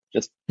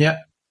 just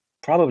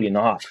probably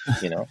not,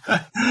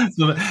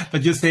 So,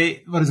 but you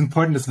say what is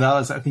important as well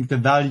is, I think, the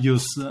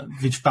values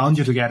which bound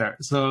you together.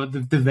 So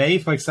the way,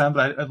 for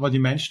example, what you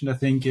mentioned, I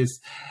think,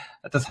 is,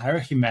 does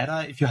hierarchy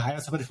matter? If you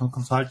hire somebody from a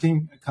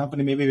consulting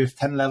company, maybe with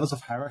 10 levels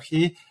of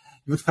hierarchy,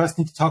 you would first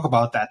need to talk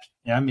about that.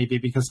 Yeah, maybe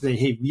because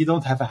hey, we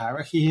don't have a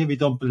hierarchy here. We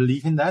don't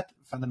believe in that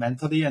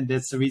fundamentally. And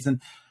that's the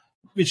reason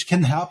which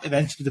can help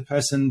eventually the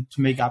person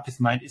to make up his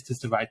mind, is this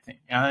the right thing?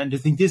 Yeah, and I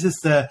think this is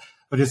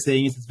what you're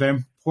saying is it's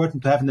very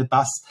important to have in the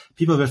bus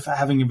people with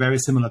having very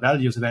similar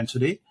values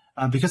eventually,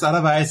 because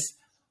otherwise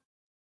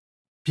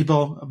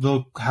people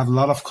will have a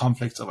lot of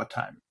conflicts over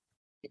time.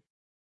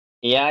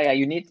 Yeah,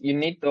 you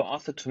need though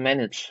also to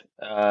manage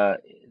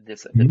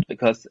this a bit,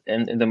 because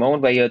in the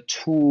moment where you're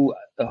too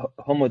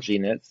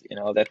homogeneous,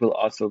 that will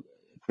also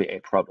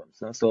create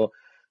problems.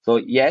 So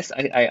yes,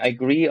 I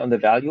agree on the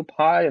value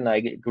part, and I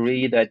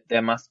agree that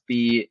there must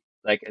be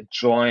like a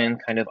joint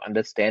kind of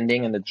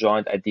understanding and a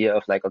joint idea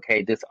of like,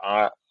 okay, these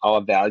are our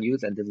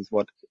values and this is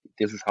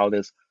how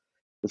this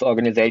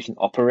organization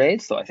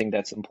operates. So I think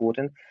that's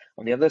important.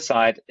 On the other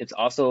side, it's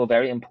also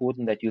very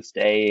important that you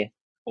stay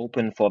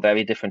open for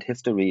very different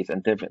histories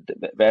and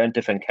very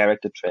different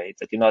character traits,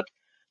 that you're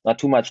not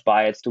too much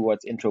biased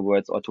towards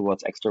introverts or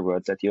towards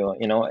extroverts, that you're,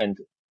 and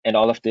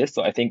all of this.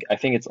 So I think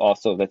that's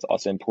also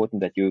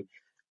important that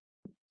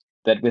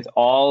with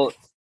all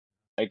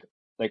like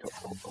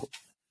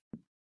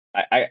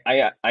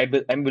I'm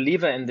a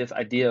believer in this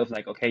idea of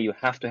like, okay, you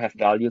have to have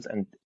values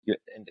and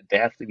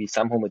there has to be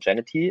some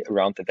homogeneity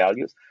around the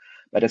values,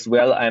 but as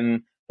well,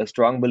 I'm a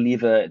strong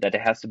believer that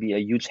there has to be a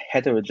huge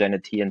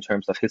heterogeneity in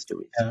terms of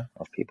histories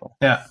of people.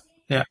 Yeah.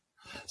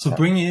 So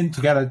bringing in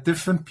together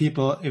different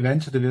people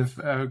eventually with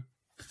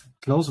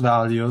close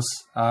values,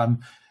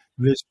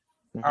 which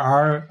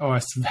are or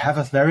have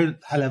a very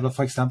high level,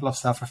 for example, of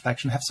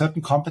self-reflection, have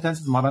certain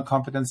competences, modern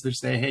competence,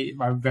 which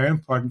are very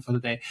important for the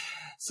day.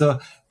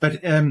 So,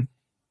 but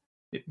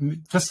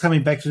just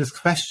coming back to this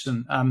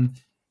question,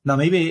 now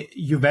maybe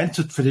you went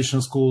to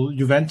traditional school,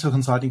 you went to a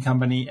consulting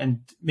company,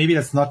 and maybe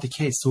that's not the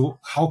case. So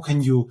how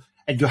can you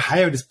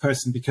hire this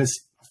person because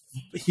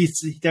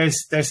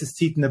there's a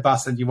seat in the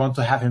bus and you want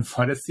to have him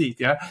for the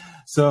seat, yeah?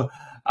 So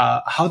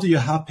how do you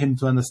help him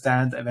to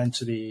understand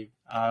eventually,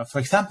 for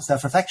example,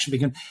 self-reflection?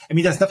 Because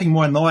there's nothing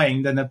more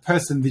annoying than a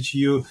person which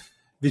you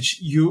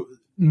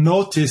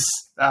notice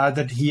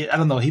that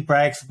he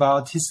brags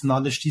about his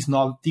knowledge,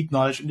 deep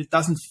knowledge, and it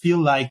doesn't feel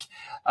like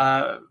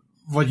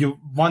what you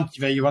want,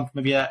 where you want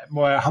maybe a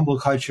more humble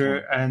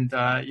culture, and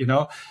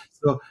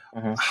So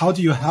how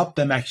do you help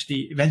them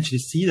actually eventually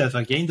see that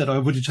or gain that, or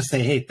would you just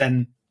say, hey,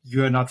 then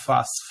you're not for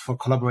us for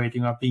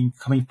collaborating or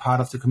becoming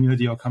part of the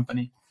community or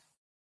company?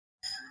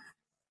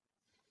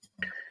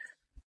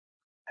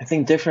 I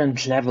think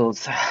different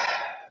levels.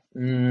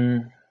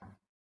 Let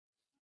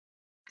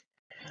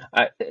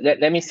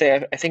me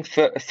say, I think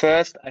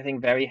first, I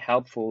think very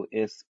helpful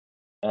is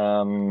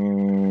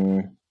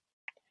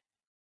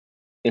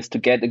to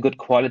get a good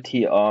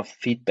quality of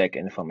feedback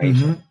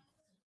information.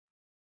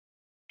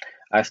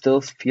 I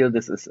still feel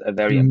this is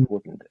very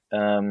important.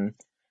 And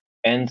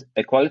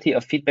a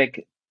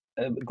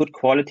good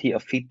quality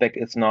of feedback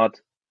is not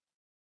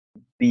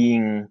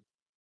being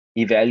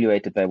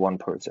evaluated by one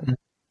person.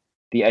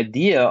 The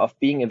idea of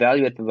being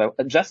evaluated by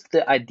just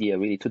the idea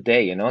really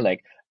today,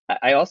 like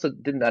I also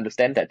didn't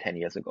understand that 10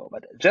 years ago,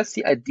 but just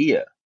the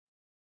idea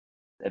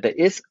that there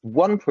is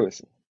one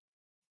person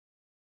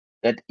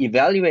that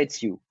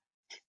evaluates you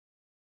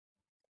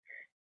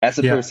as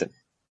a person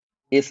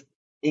is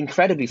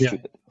incredibly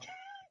stupid.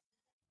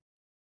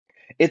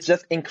 It's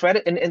just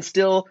incredible, and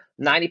still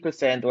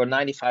 90% or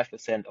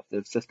 95% of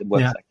the system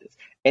works like this.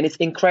 And it's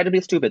incredibly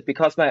stupid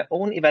because my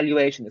own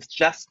evaluation is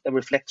just a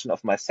reflection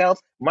of myself,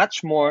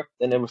 much more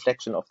than a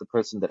reflection of the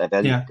person that I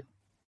evaluated.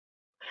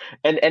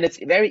 And it's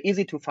very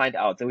easy to find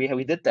out. So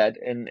we did that,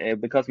 and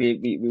because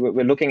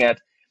we're looking at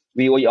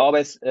we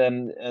always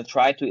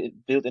try to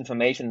build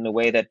information in a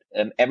way that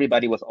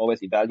everybody was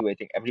always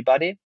evaluating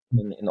everybody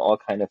in all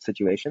kind of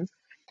situations,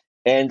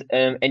 and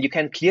you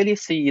can clearly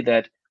see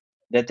that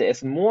there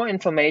is more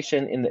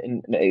information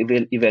in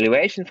the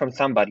evaluation from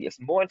somebody is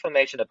more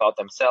information about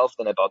themselves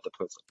than about the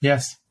person.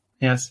 Yes.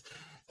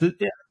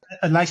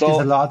 I like this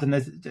a lot. And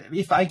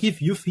if I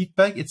give you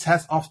feedback, it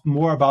says often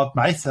more about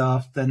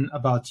myself than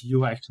about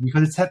you, actually,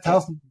 because it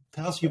tells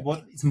you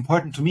what is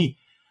important to me.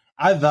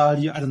 I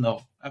value, I don't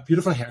know, a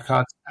beautiful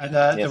haircut and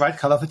the right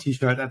color of a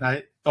t-shirt, and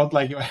I don't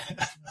like you.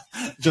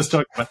 Just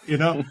joking, but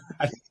yeah.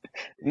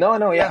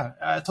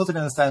 I totally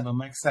understand. It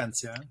makes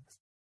sense.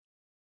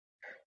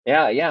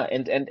 Yeah,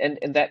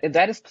 and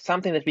that is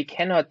something that you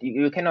cannot.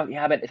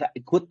 Yeah, but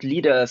good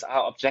leaders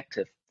are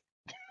objective.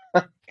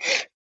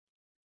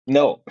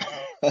 No,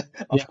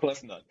 of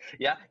course not.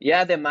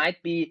 Yeah. There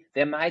might be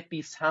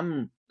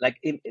some like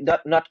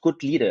not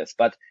good leaders,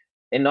 but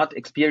and not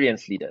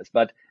experienced leaders,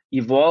 but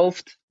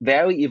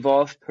very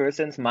evolved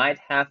persons might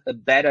have a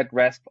better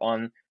grasp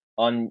on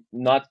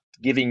not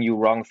giving you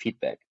wrong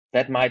feedback.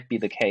 That might be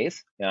the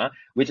case, but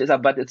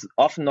it's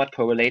often not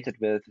correlated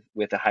with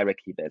the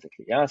hierarchy,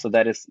 basically, So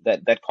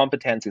that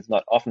competence is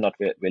often not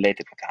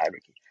related with the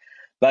hierarchy,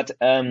 but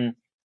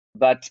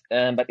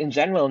in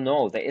general,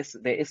 no. There is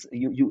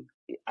you.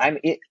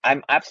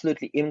 I'm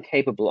absolutely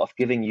incapable of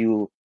giving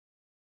you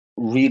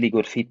really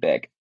good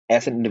feedback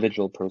as an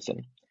individual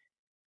person.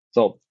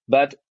 So,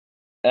 but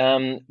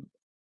in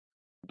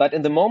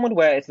the moment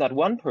where it's not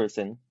one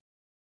person,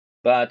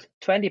 but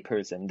 20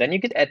 person, then you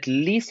get at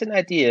least an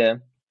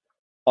idea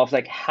of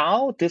like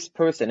how this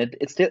person,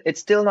 it's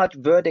still not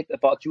verdict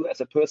about you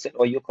as a person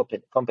or your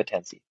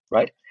competency,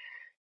 right?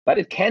 But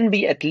it can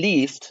be an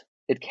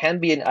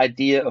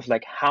idea of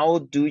like, how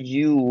do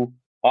you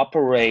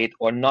operate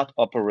or not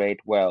operate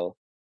well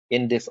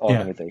in this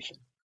organization?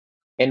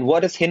 And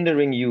what is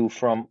hindering you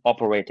from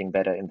operating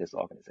better in this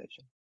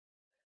organization?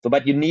 So,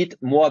 but you need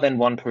more than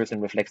one person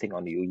reflecting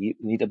on you. You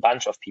need a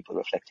bunch of people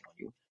reflecting on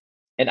you.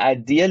 And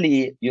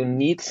ideally, you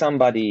need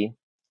somebody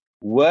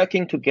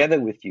working together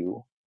with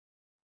you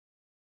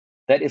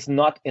that is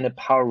not in a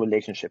power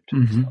relationship to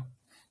yourself.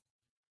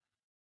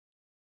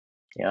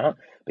 Yeah,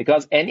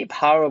 because any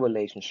power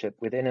relationship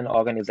within an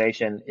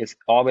organization is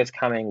always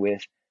coming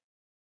with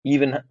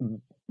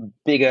even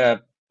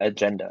bigger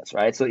agendas,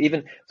 right? So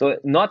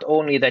not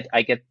only that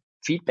I get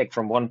feedback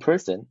from one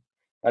person,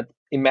 but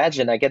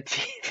imagine I get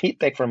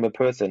feedback from a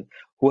person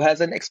who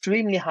has an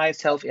extremely high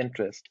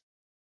self-interest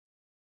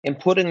in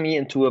putting me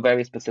into a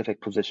very specific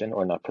position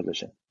or not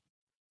position,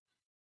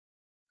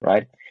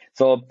 right?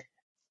 So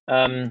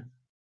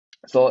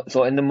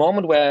in the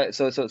moment where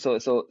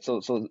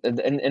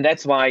and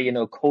that's why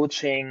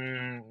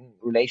coaching,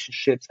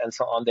 relationships and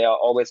so on, they are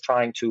always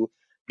trying to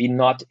be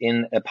not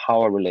in a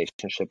power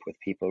relationship with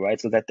people,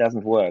 right? So that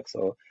doesn't work.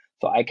 So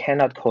I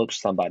cannot coach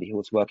somebody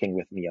who's working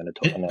with me on a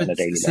daily level.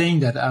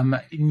 Saying that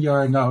in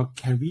your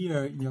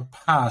career, in your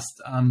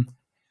past,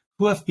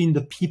 who have been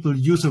the people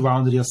you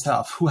surrounded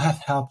yourself, who have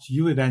helped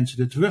you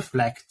eventually to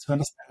reflect, to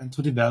understand,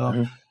 to develop?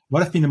 Mm-hmm.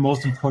 What have been the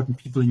most important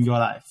people in your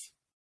life?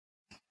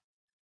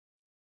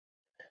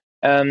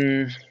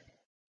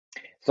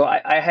 So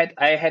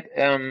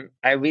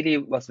I really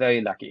was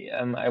very lucky.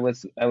 I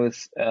was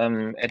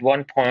at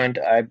one point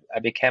I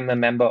became a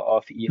member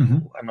of EO.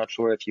 Mm-hmm. I'm not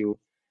sure if you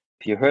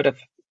heard of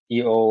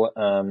EO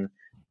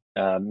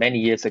many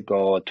years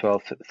ago,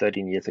 12,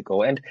 13 years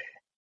ago, and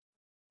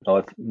no,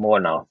 it's more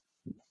now,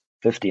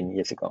 15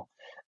 years ago.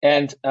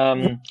 And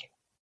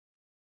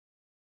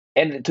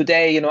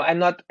today, I'm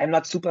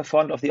not super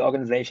fond of the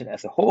organization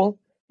as a whole,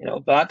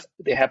 but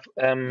they have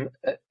a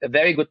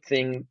very good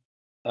thing,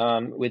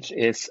 which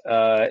is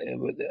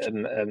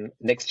an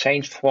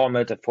exchange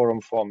format, a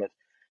forum format,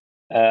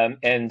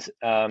 and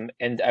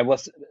I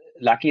was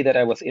lucky that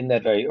I was in there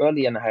very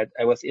early, and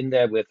I was in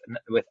there with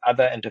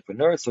other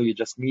entrepreneurs. So you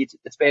just meet.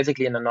 It's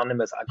basically an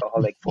anonymous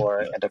alcoholic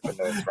for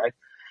entrepreneurs, right?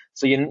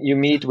 So you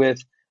meet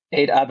with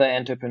 8 other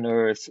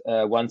entrepreneurs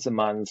once a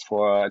month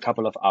for a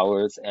couple of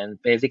hours,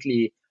 and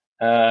basically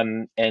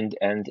and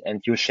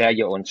you share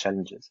your own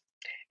challenges.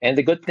 And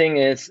the good thing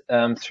is,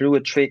 through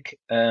a trick,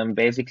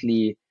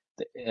 basically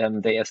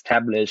they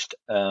established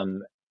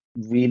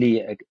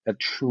really a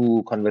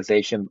true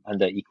conversation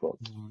under equals,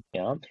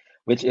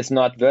 which is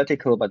not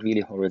vertical but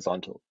really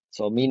horizontal.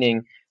 So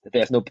meaning that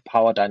there's no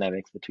power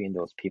dynamics between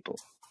those people.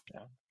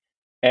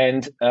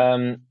 And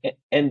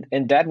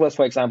that was,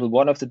 for example,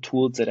 one of the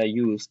tools that I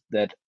used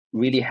that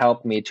really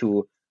helped me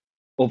to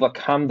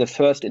overcome the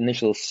first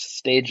initial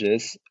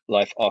stages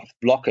of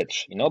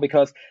blockage,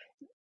 because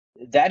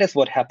that is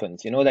what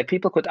happens, like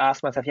people could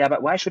ask myself,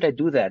 but why should I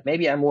do that?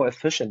 Maybe I'm more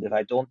efficient if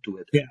I don't do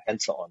it,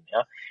 and so on.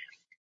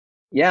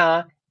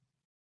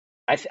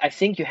 I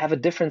think you have a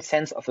different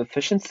sense of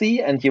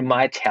efficiency, and you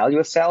might tell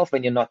yourself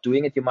when you're not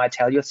doing it, you might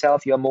tell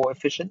yourself you're more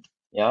efficient.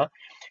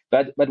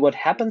 But what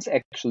happens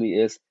actually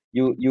is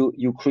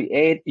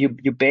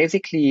you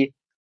basically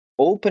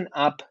open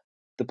up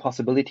the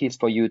possibilities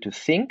for you to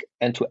think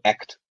and to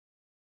act.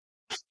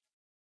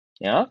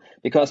 Yeah,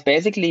 because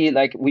basically,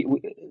 like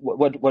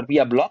what we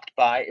are blocked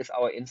by is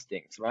our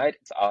instincts, right?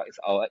 It's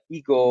our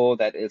ego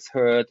that is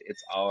hurt.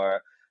 It's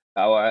our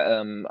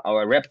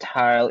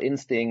reptile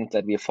instinct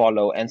that we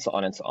follow, and so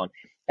on and so on.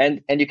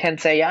 And you can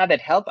say, yeah,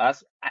 that help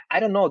us. I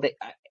don't know.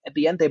 At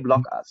the end they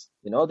block us.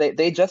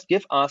 They just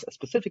give us a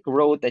specific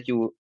road that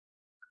you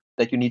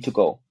need to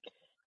go.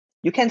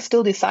 You can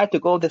still decide to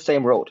go the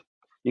same road.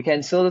 You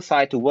can still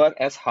decide to work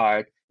as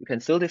hard. You can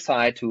still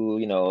decide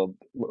to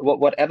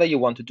whatever you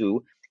want to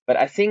do. But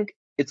I think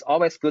it's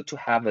always good to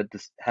have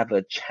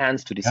a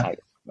chance to decide,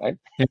 right?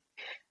 Yeah.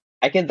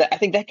 I think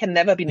that can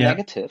never be Yeah.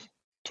 negative,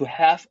 to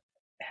have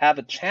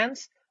a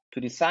chance to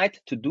decide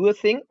to do a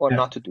thing or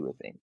not to do a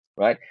thing,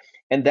 right?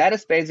 And that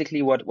is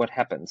basically what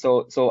happened.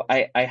 So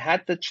I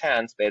had the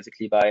chance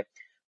basically by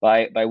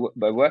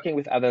working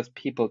with other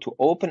people to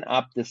open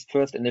up this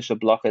first initial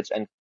blockage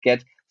and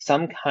get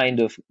some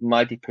kind of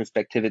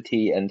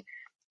multi-perspectivity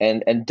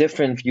and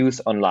different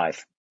views on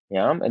life,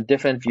 and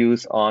different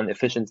views on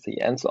efficiency,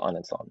 and so on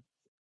and so on.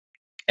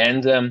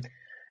 And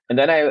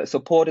then I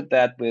supported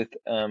that with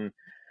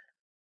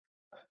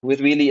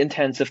really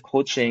intensive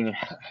coaching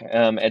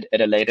at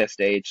a later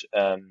stage,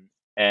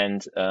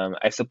 and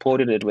I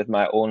supported it with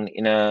my own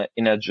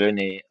inner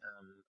journey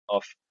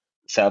of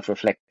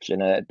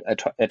self-reflection.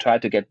 I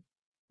tried to get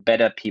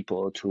better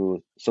people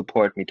to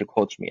support me, to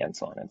coach me, and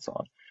so on and so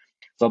on.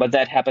 So, but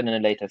that happened in a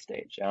later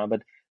stage.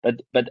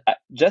 But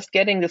just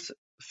getting this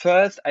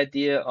first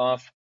idea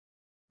of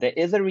there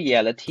is a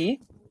reality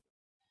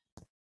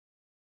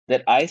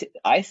that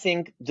I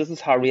think this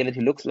is how reality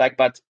looks like,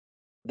 but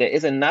there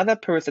is another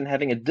person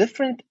having a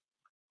different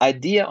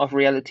idea of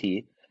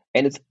reality,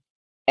 and it's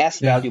as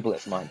valuable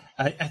as mine.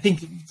 I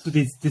think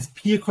this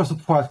peer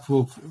support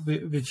group,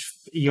 which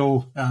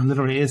EO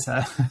literally is,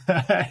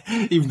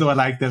 even though I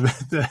like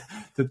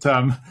the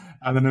term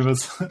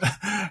anonymous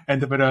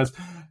entrepreneurs,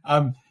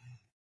 I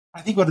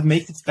think what it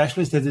makes it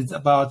special is that it's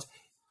about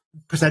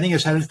presenting a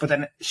challenge, but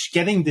then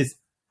getting this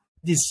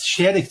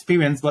shared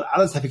experience, what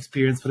others have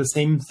experienced for the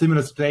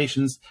similar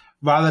situations,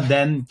 rather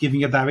than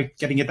getting a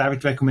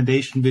direct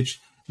recommendation, which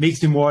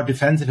makes you more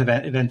defensive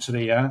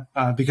eventually.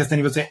 Because then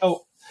you would say,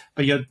 oh,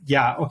 but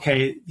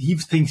okay, he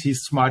thinks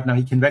he's smart now,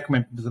 he can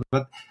recommend me.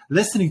 But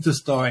listening to the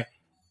story,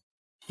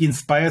 he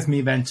inspires me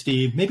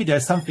eventually. Maybe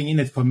there's something in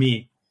it for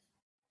me.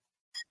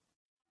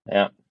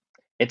 Yeah,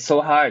 it's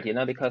so hard,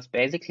 because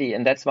basically,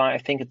 and that's why I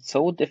think it's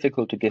so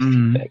difficult to give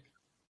feedback.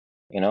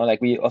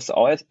 Like we also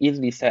always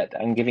easily said,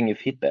 I'm giving you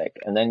feedback,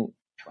 and then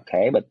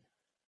okay, but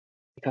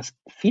because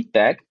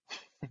feedback,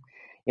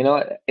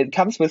 it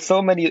comes with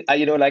so many,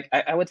 like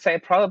I would say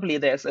probably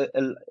there's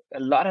a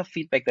lot of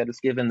feedback that is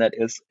given that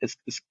is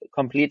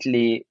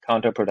completely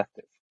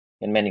counterproductive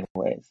in many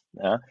ways.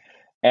 Yeah.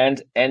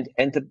 And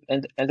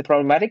the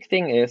problematic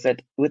thing is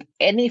that with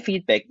any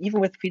feedback,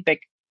 even with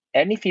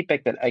any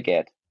feedback that I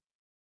get,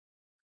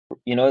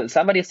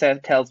 somebody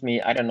tells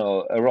me, I don't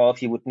know,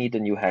 Rolf, you would need a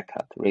new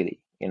haircut,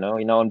 really. In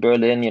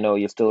Berlin,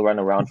 you still run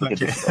around with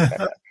your digital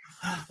haircut.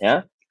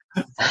 Yeah.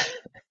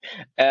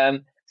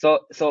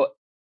 So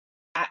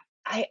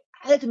I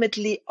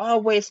ultimately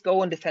always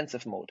go in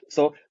defensive mode.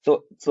 So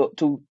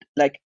to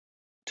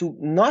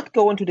not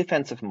go into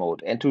defensive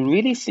mode and to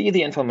really see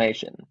the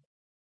information,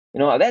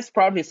 that's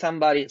probably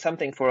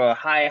something for a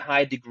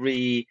high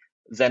degree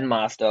Zen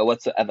master or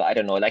whatsoever. I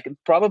don't know, like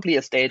probably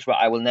a stage where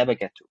I will never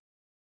get to.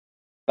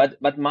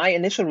 But my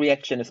initial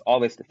reaction is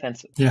always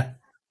defensive. Yeah.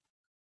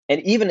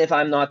 And even if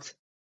I'm not,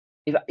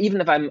 even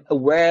if I'm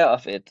aware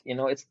of it,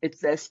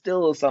 there's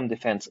still some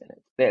defense in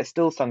it. There's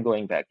still some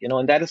going back,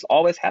 and that is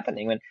always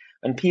happening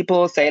when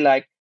people say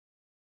like,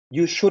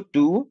 you should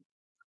do,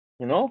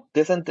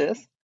 this and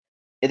this,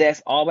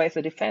 there's always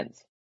a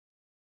defense.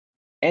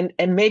 And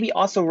maybe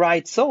also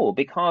right so,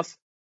 because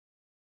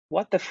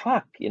what the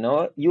fuck, you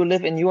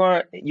live in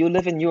your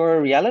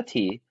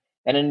reality,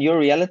 and in your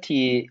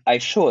reality I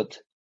should.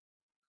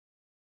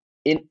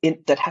 In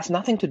that has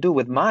nothing to do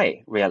with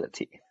my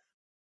reality.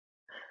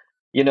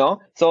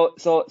 So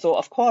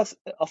of course,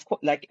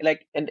 like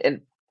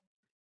and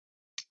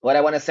what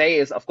I want to say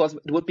is, of course,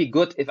 it would be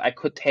good if I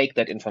could take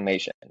that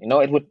information.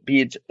 It would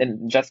be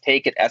and just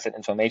take it as an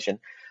information,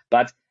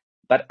 but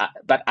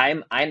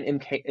I'm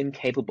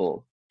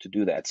incapable to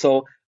do that.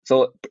 So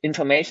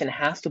information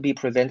has to be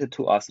presented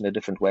to us in a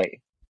different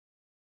way.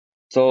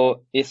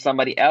 So if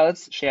somebody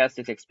else shares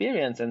this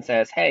experience and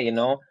says, hey,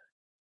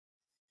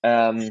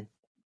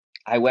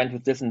 I went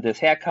with this and this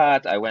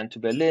haircut, I went to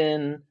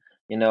Berlin,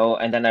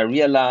 and then I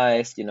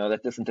realized,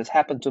 that this and this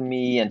happened to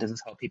me, and this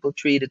is how people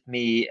treated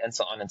me, and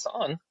so on and so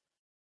on,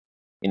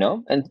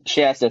 and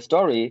shares their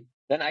story,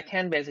 then I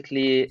can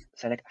basically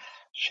say like,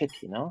 shit,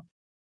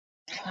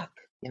 fuck,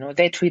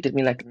 they treated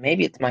me like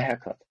maybe it's my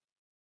haircut.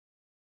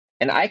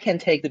 And I can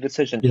take the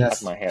decision to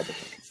cut my hair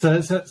differently.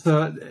 So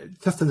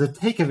just as a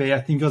takeaway,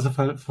 I think also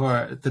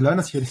for the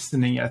learners here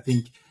listening, I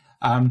think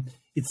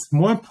it's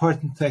more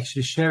important to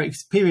actually share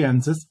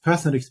experiences,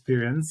 personal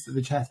experience,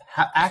 which has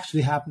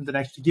actually happened, than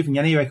actually giving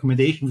any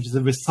recommendation, which is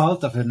a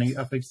result of an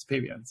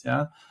experience.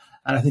 Yeah,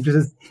 and I think this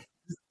is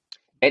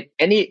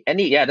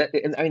Yeah,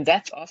 I mean,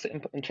 that's also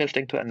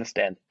interesting to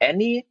understand.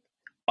 Any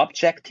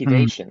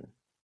objectivation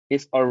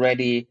is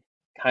already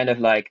kind of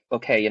like,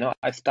 okay,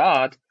 I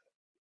start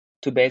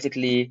to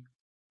basically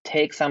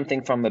take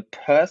something from a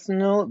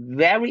personal,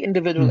 very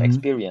individual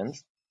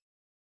experience,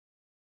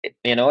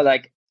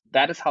 like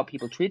that is how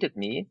people treated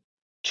me,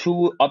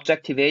 to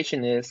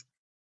objectivation is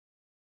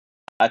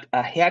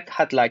a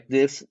haircut like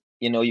this,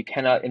 you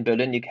cannot, in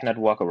Berlin, you cannot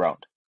walk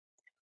around.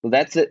 So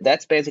that's it.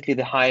 That's basically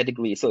the higher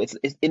degree. So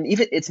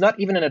it's not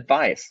even an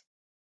advice.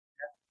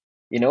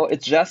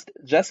 It's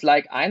just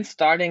like I'm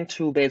starting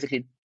to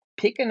basically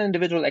pick an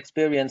individual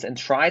experience and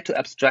try to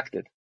abstract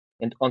it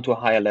onto a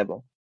higher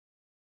level.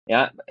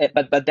 Yeah,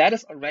 but that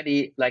is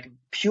already like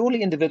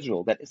purely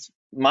individual. That is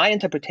my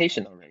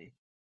interpretation already.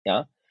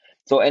 Yeah.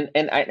 So and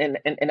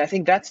I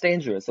think that's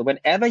dangerous. So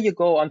whenever you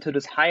go onto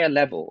this higher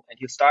level and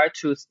you start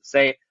to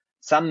say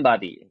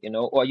somebody,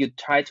 or you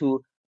try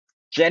to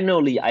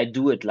generally I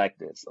do it like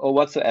this or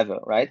whatsoever,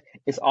 right?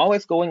 It's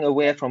always going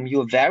away from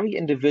your very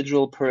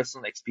individual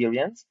personal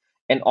experience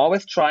and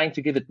always trying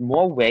to give it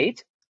more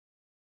weight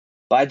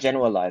by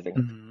generalizing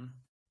it.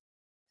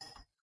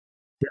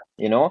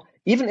 Yeah.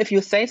 Even if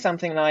you say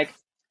something like,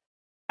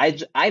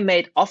 I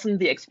made often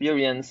the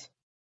experience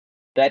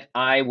that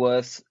I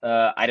was,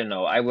 I don't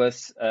know, I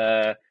was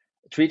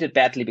treated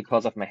badly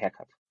because of my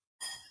haircut.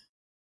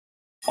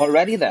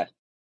 Already there.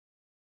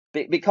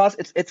 Because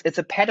it's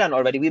a pattern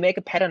already. We make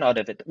a pattern out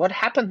of it. What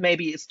happened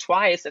maybe is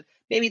twice, and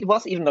maybe it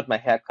was even not my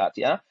haircut.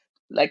 Yeah,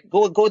 like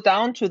go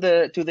down to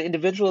the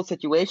individual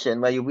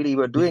situation where you really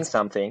were doing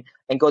something,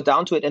 and go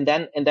down to it, and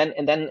then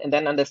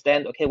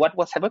understand. Okay, what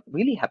was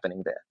really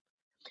happening there?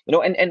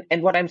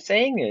 And what I'm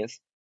saying is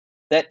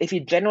that if we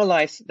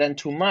generalize then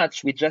too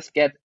much, we just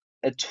get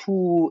a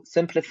too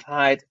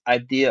simplified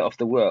idea of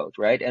the world,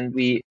 right? And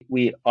we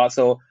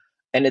also,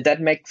 and that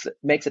makes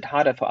it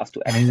harder for us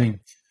to act.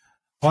 Amazing.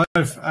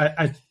 Rolf,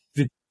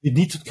 we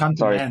need to come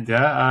to the end.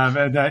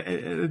 Yeah,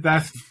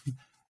 there's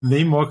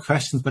way more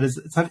questions, but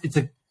it's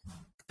a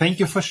thank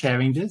you for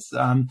sharing this.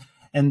 I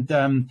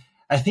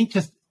think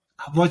just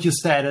what you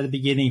said at the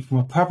beginning, from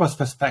a purpose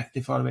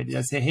perspective already,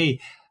 I say, hey,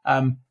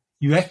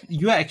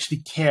 you actually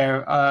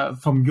care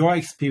from your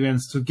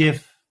experience to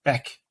give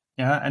back,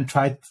 yeah, and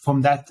try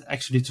from that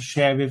actually to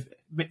share with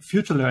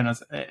future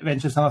learners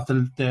eventually some of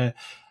the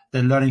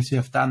learnings you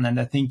have done. And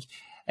I think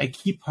a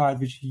key part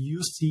which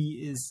you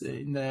see is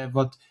in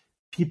what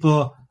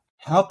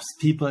helps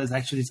people is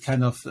actually this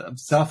kind of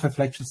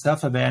self-reflection,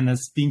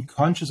 self-awareness, being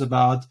conscious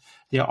about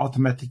their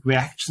automatic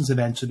reactions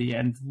eventually,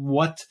 and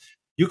what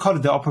you call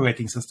it the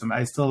operating system.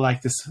 I still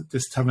like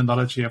this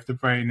terminology of the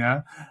brain.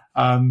 Yeah.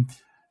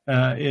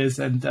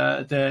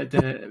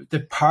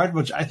 The part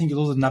which I think is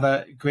also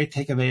another great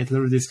takeaway is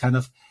literally this kind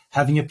of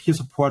having a peer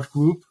support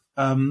group.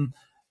 And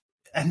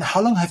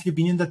how long have you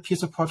been in that peer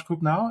support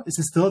group now? Does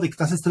it still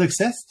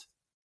exist?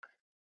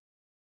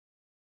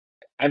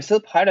 I'm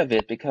still part of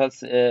it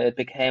because it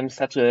became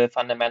such a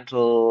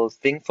fundamental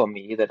thing for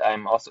me that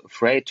I'm also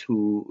afraid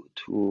to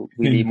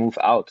really move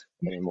out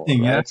anymore.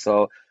 Right?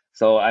 So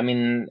I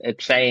mean, it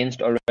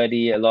changed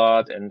already a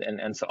lot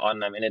and so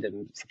on. I'm in it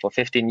for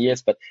 15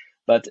 years, but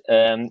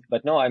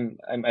no,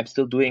 I'm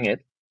still doing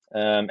it.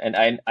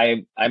 And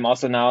I'm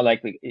also now,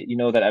 like,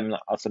 that I'm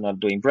also not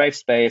doing Brave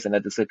Space, and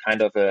that is a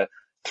kind of a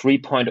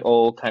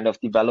 3.0 kind of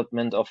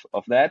development of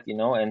that,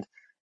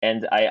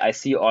 and I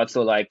see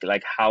also like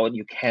how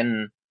you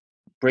can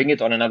bring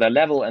it on another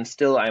level, and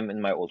still I'm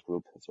in my old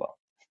group as well.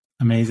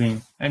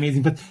 Amazing.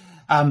 But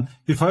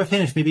before we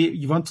finish, maybe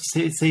you want to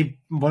say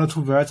one or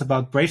two words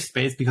about Brave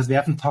Space, because we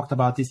haven't talked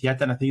about this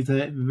yet, and I think it's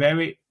a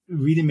really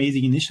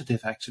amazing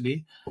initiative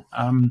actually,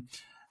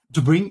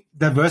 to bring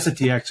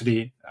diversity,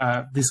 actually,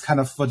 this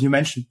kind of what you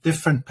mentioned,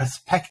 different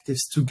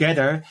perspectives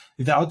together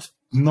without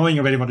knowing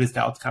already what is the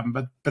outcome.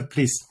 But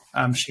please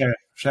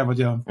share what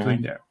you're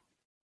doing there.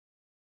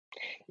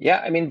 Yeah,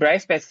 I mean,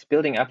 Brave Space is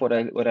building up what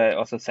I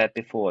also said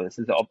before. This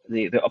is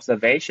the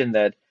observation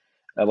that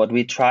what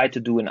we try to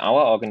do in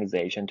our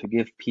organization, to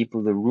give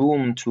people the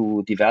room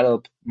to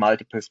develop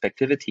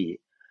multi-perspectivity,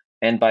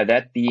 and by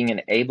that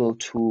being able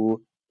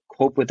to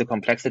cope with the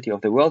complexity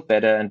of the world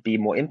better and be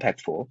more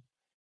impactful,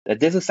 that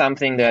this is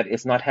something that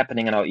is not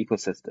happening in our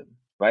ecosystem,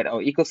 right?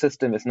 Our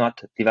ecosystem is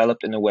not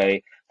developed in a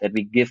way that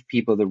we give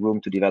people the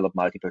room to develop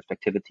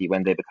multi-perspectivity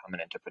when they become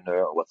an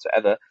entrepreneur or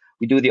whatsoever.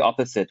 We do the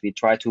opposite. We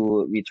try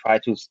to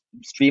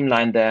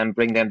streamline them,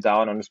 bring them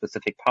down on a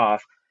specific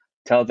path,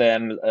 tell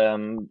them,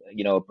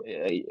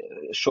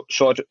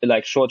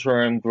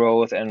 short-term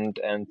growth and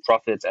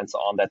profits and so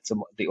on. That's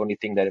the only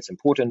thing that is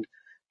important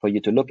for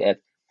you to look at.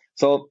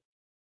 So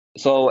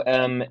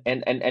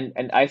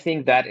and I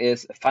think that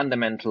is a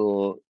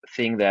fundamental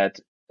thing that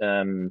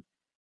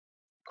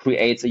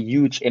creates a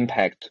huge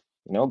impact,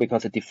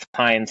 because it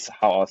defines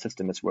how our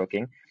system is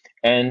working.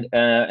 And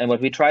what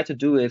we try to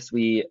do is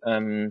we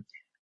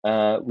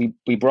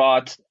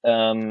brought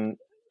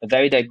a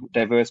very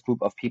diverse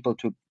group of people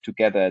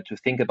together to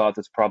think about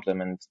this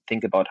problem and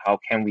think about how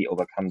can we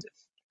overcome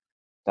this.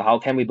 So how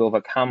can we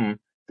overcome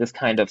this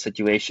kind of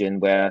situation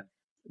where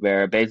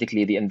where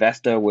basically the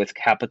investor with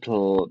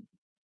capital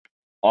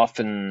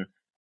often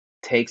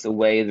takes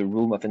away the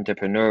room of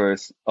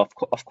entrepreneurs, of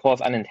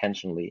course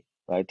unintentionally,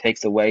 right?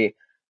 Takes away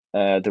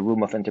the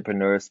room of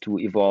entrepreneurs to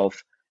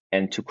evolve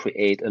and to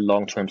create a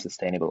long-term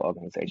sustainable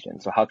organization.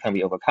 So how can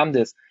we overcome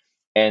this?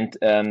 And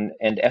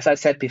as I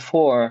said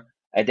before,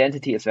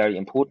 identity is very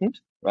important,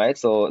 right?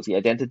 So the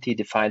identity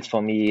defines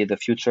for me the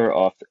future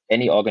of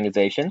any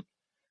organization.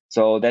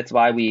 So that's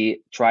why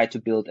we try to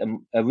build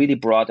a really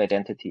broad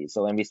identity.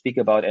 So when we speak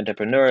about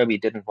entrepreneur, we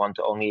didn't want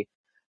to only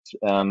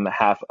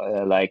have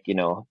like, you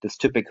know, this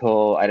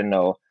typical,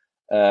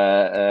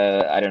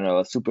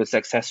 super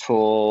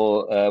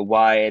successful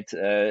white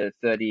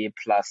 30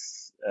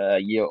 plus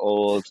year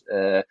old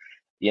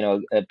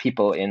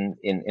people in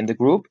the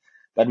group.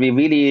 But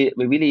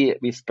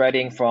we're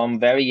spreading from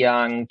very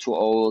young to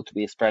old.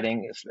 We're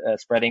spreading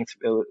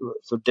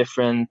so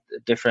different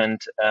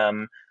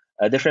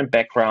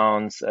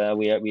backgrounds.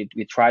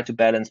 We try to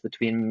balance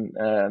between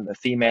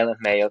female and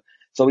male.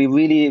 So we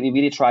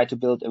really try to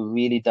build a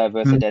really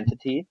diverse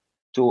identity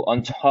to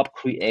on top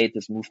create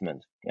this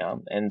movement. Yeah,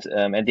 and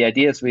the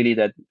idea is really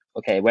that,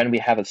 okay, when we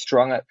have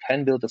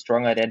can build a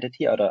strong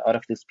identity out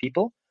of these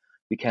people,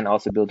 we can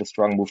also build a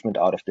strong movement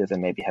out of this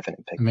and maybe have an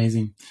impact.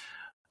 Amazing.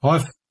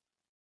 Rolf.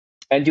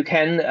 And you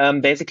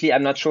can basically,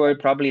 I'm not sure,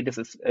 probably this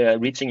is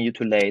reaching you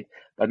too late,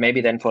 but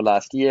maybe then for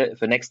next year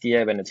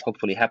when it's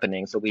hopefully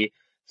happening. So we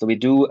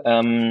do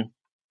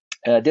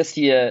this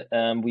year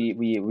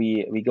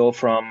we go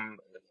from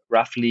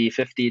roughly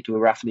 50 to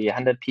roughly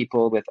 100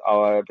 people with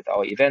our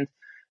event,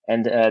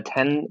 and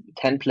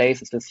 10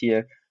 places this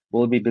year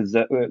will be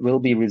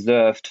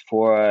reserved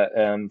for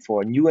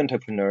new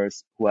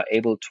entrepreneurs who are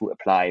able to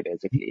apply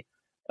basically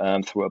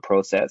through a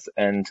process,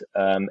 and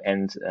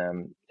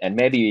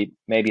maybe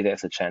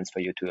there's a chance for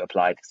you to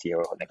apply this year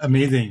or next.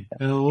 Amazing.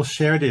 Year. We'll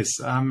share this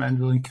and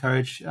we'll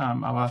encourage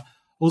our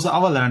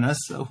learners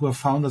who are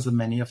founders, and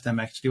many of them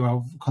actually who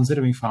are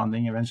considering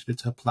founding eventually,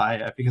 to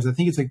apply, because I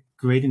think it's a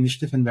great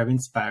initiative and very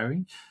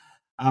inspiring.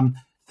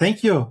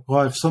 Thank you,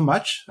 Rolf, so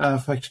much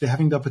for actually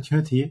having the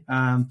opportunity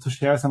to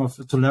share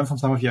to learn from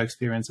some of your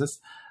experiences.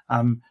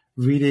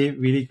 Really,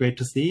 really great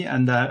to see.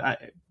 And I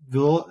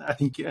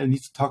think I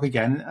need to talk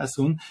again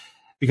soon,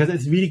 because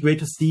it's really great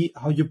to see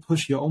how you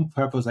push your own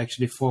purpose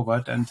actually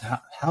forward and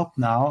help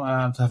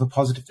now to have a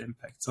positive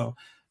impact. So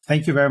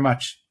thank you very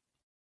much.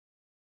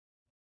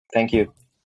 Thank you.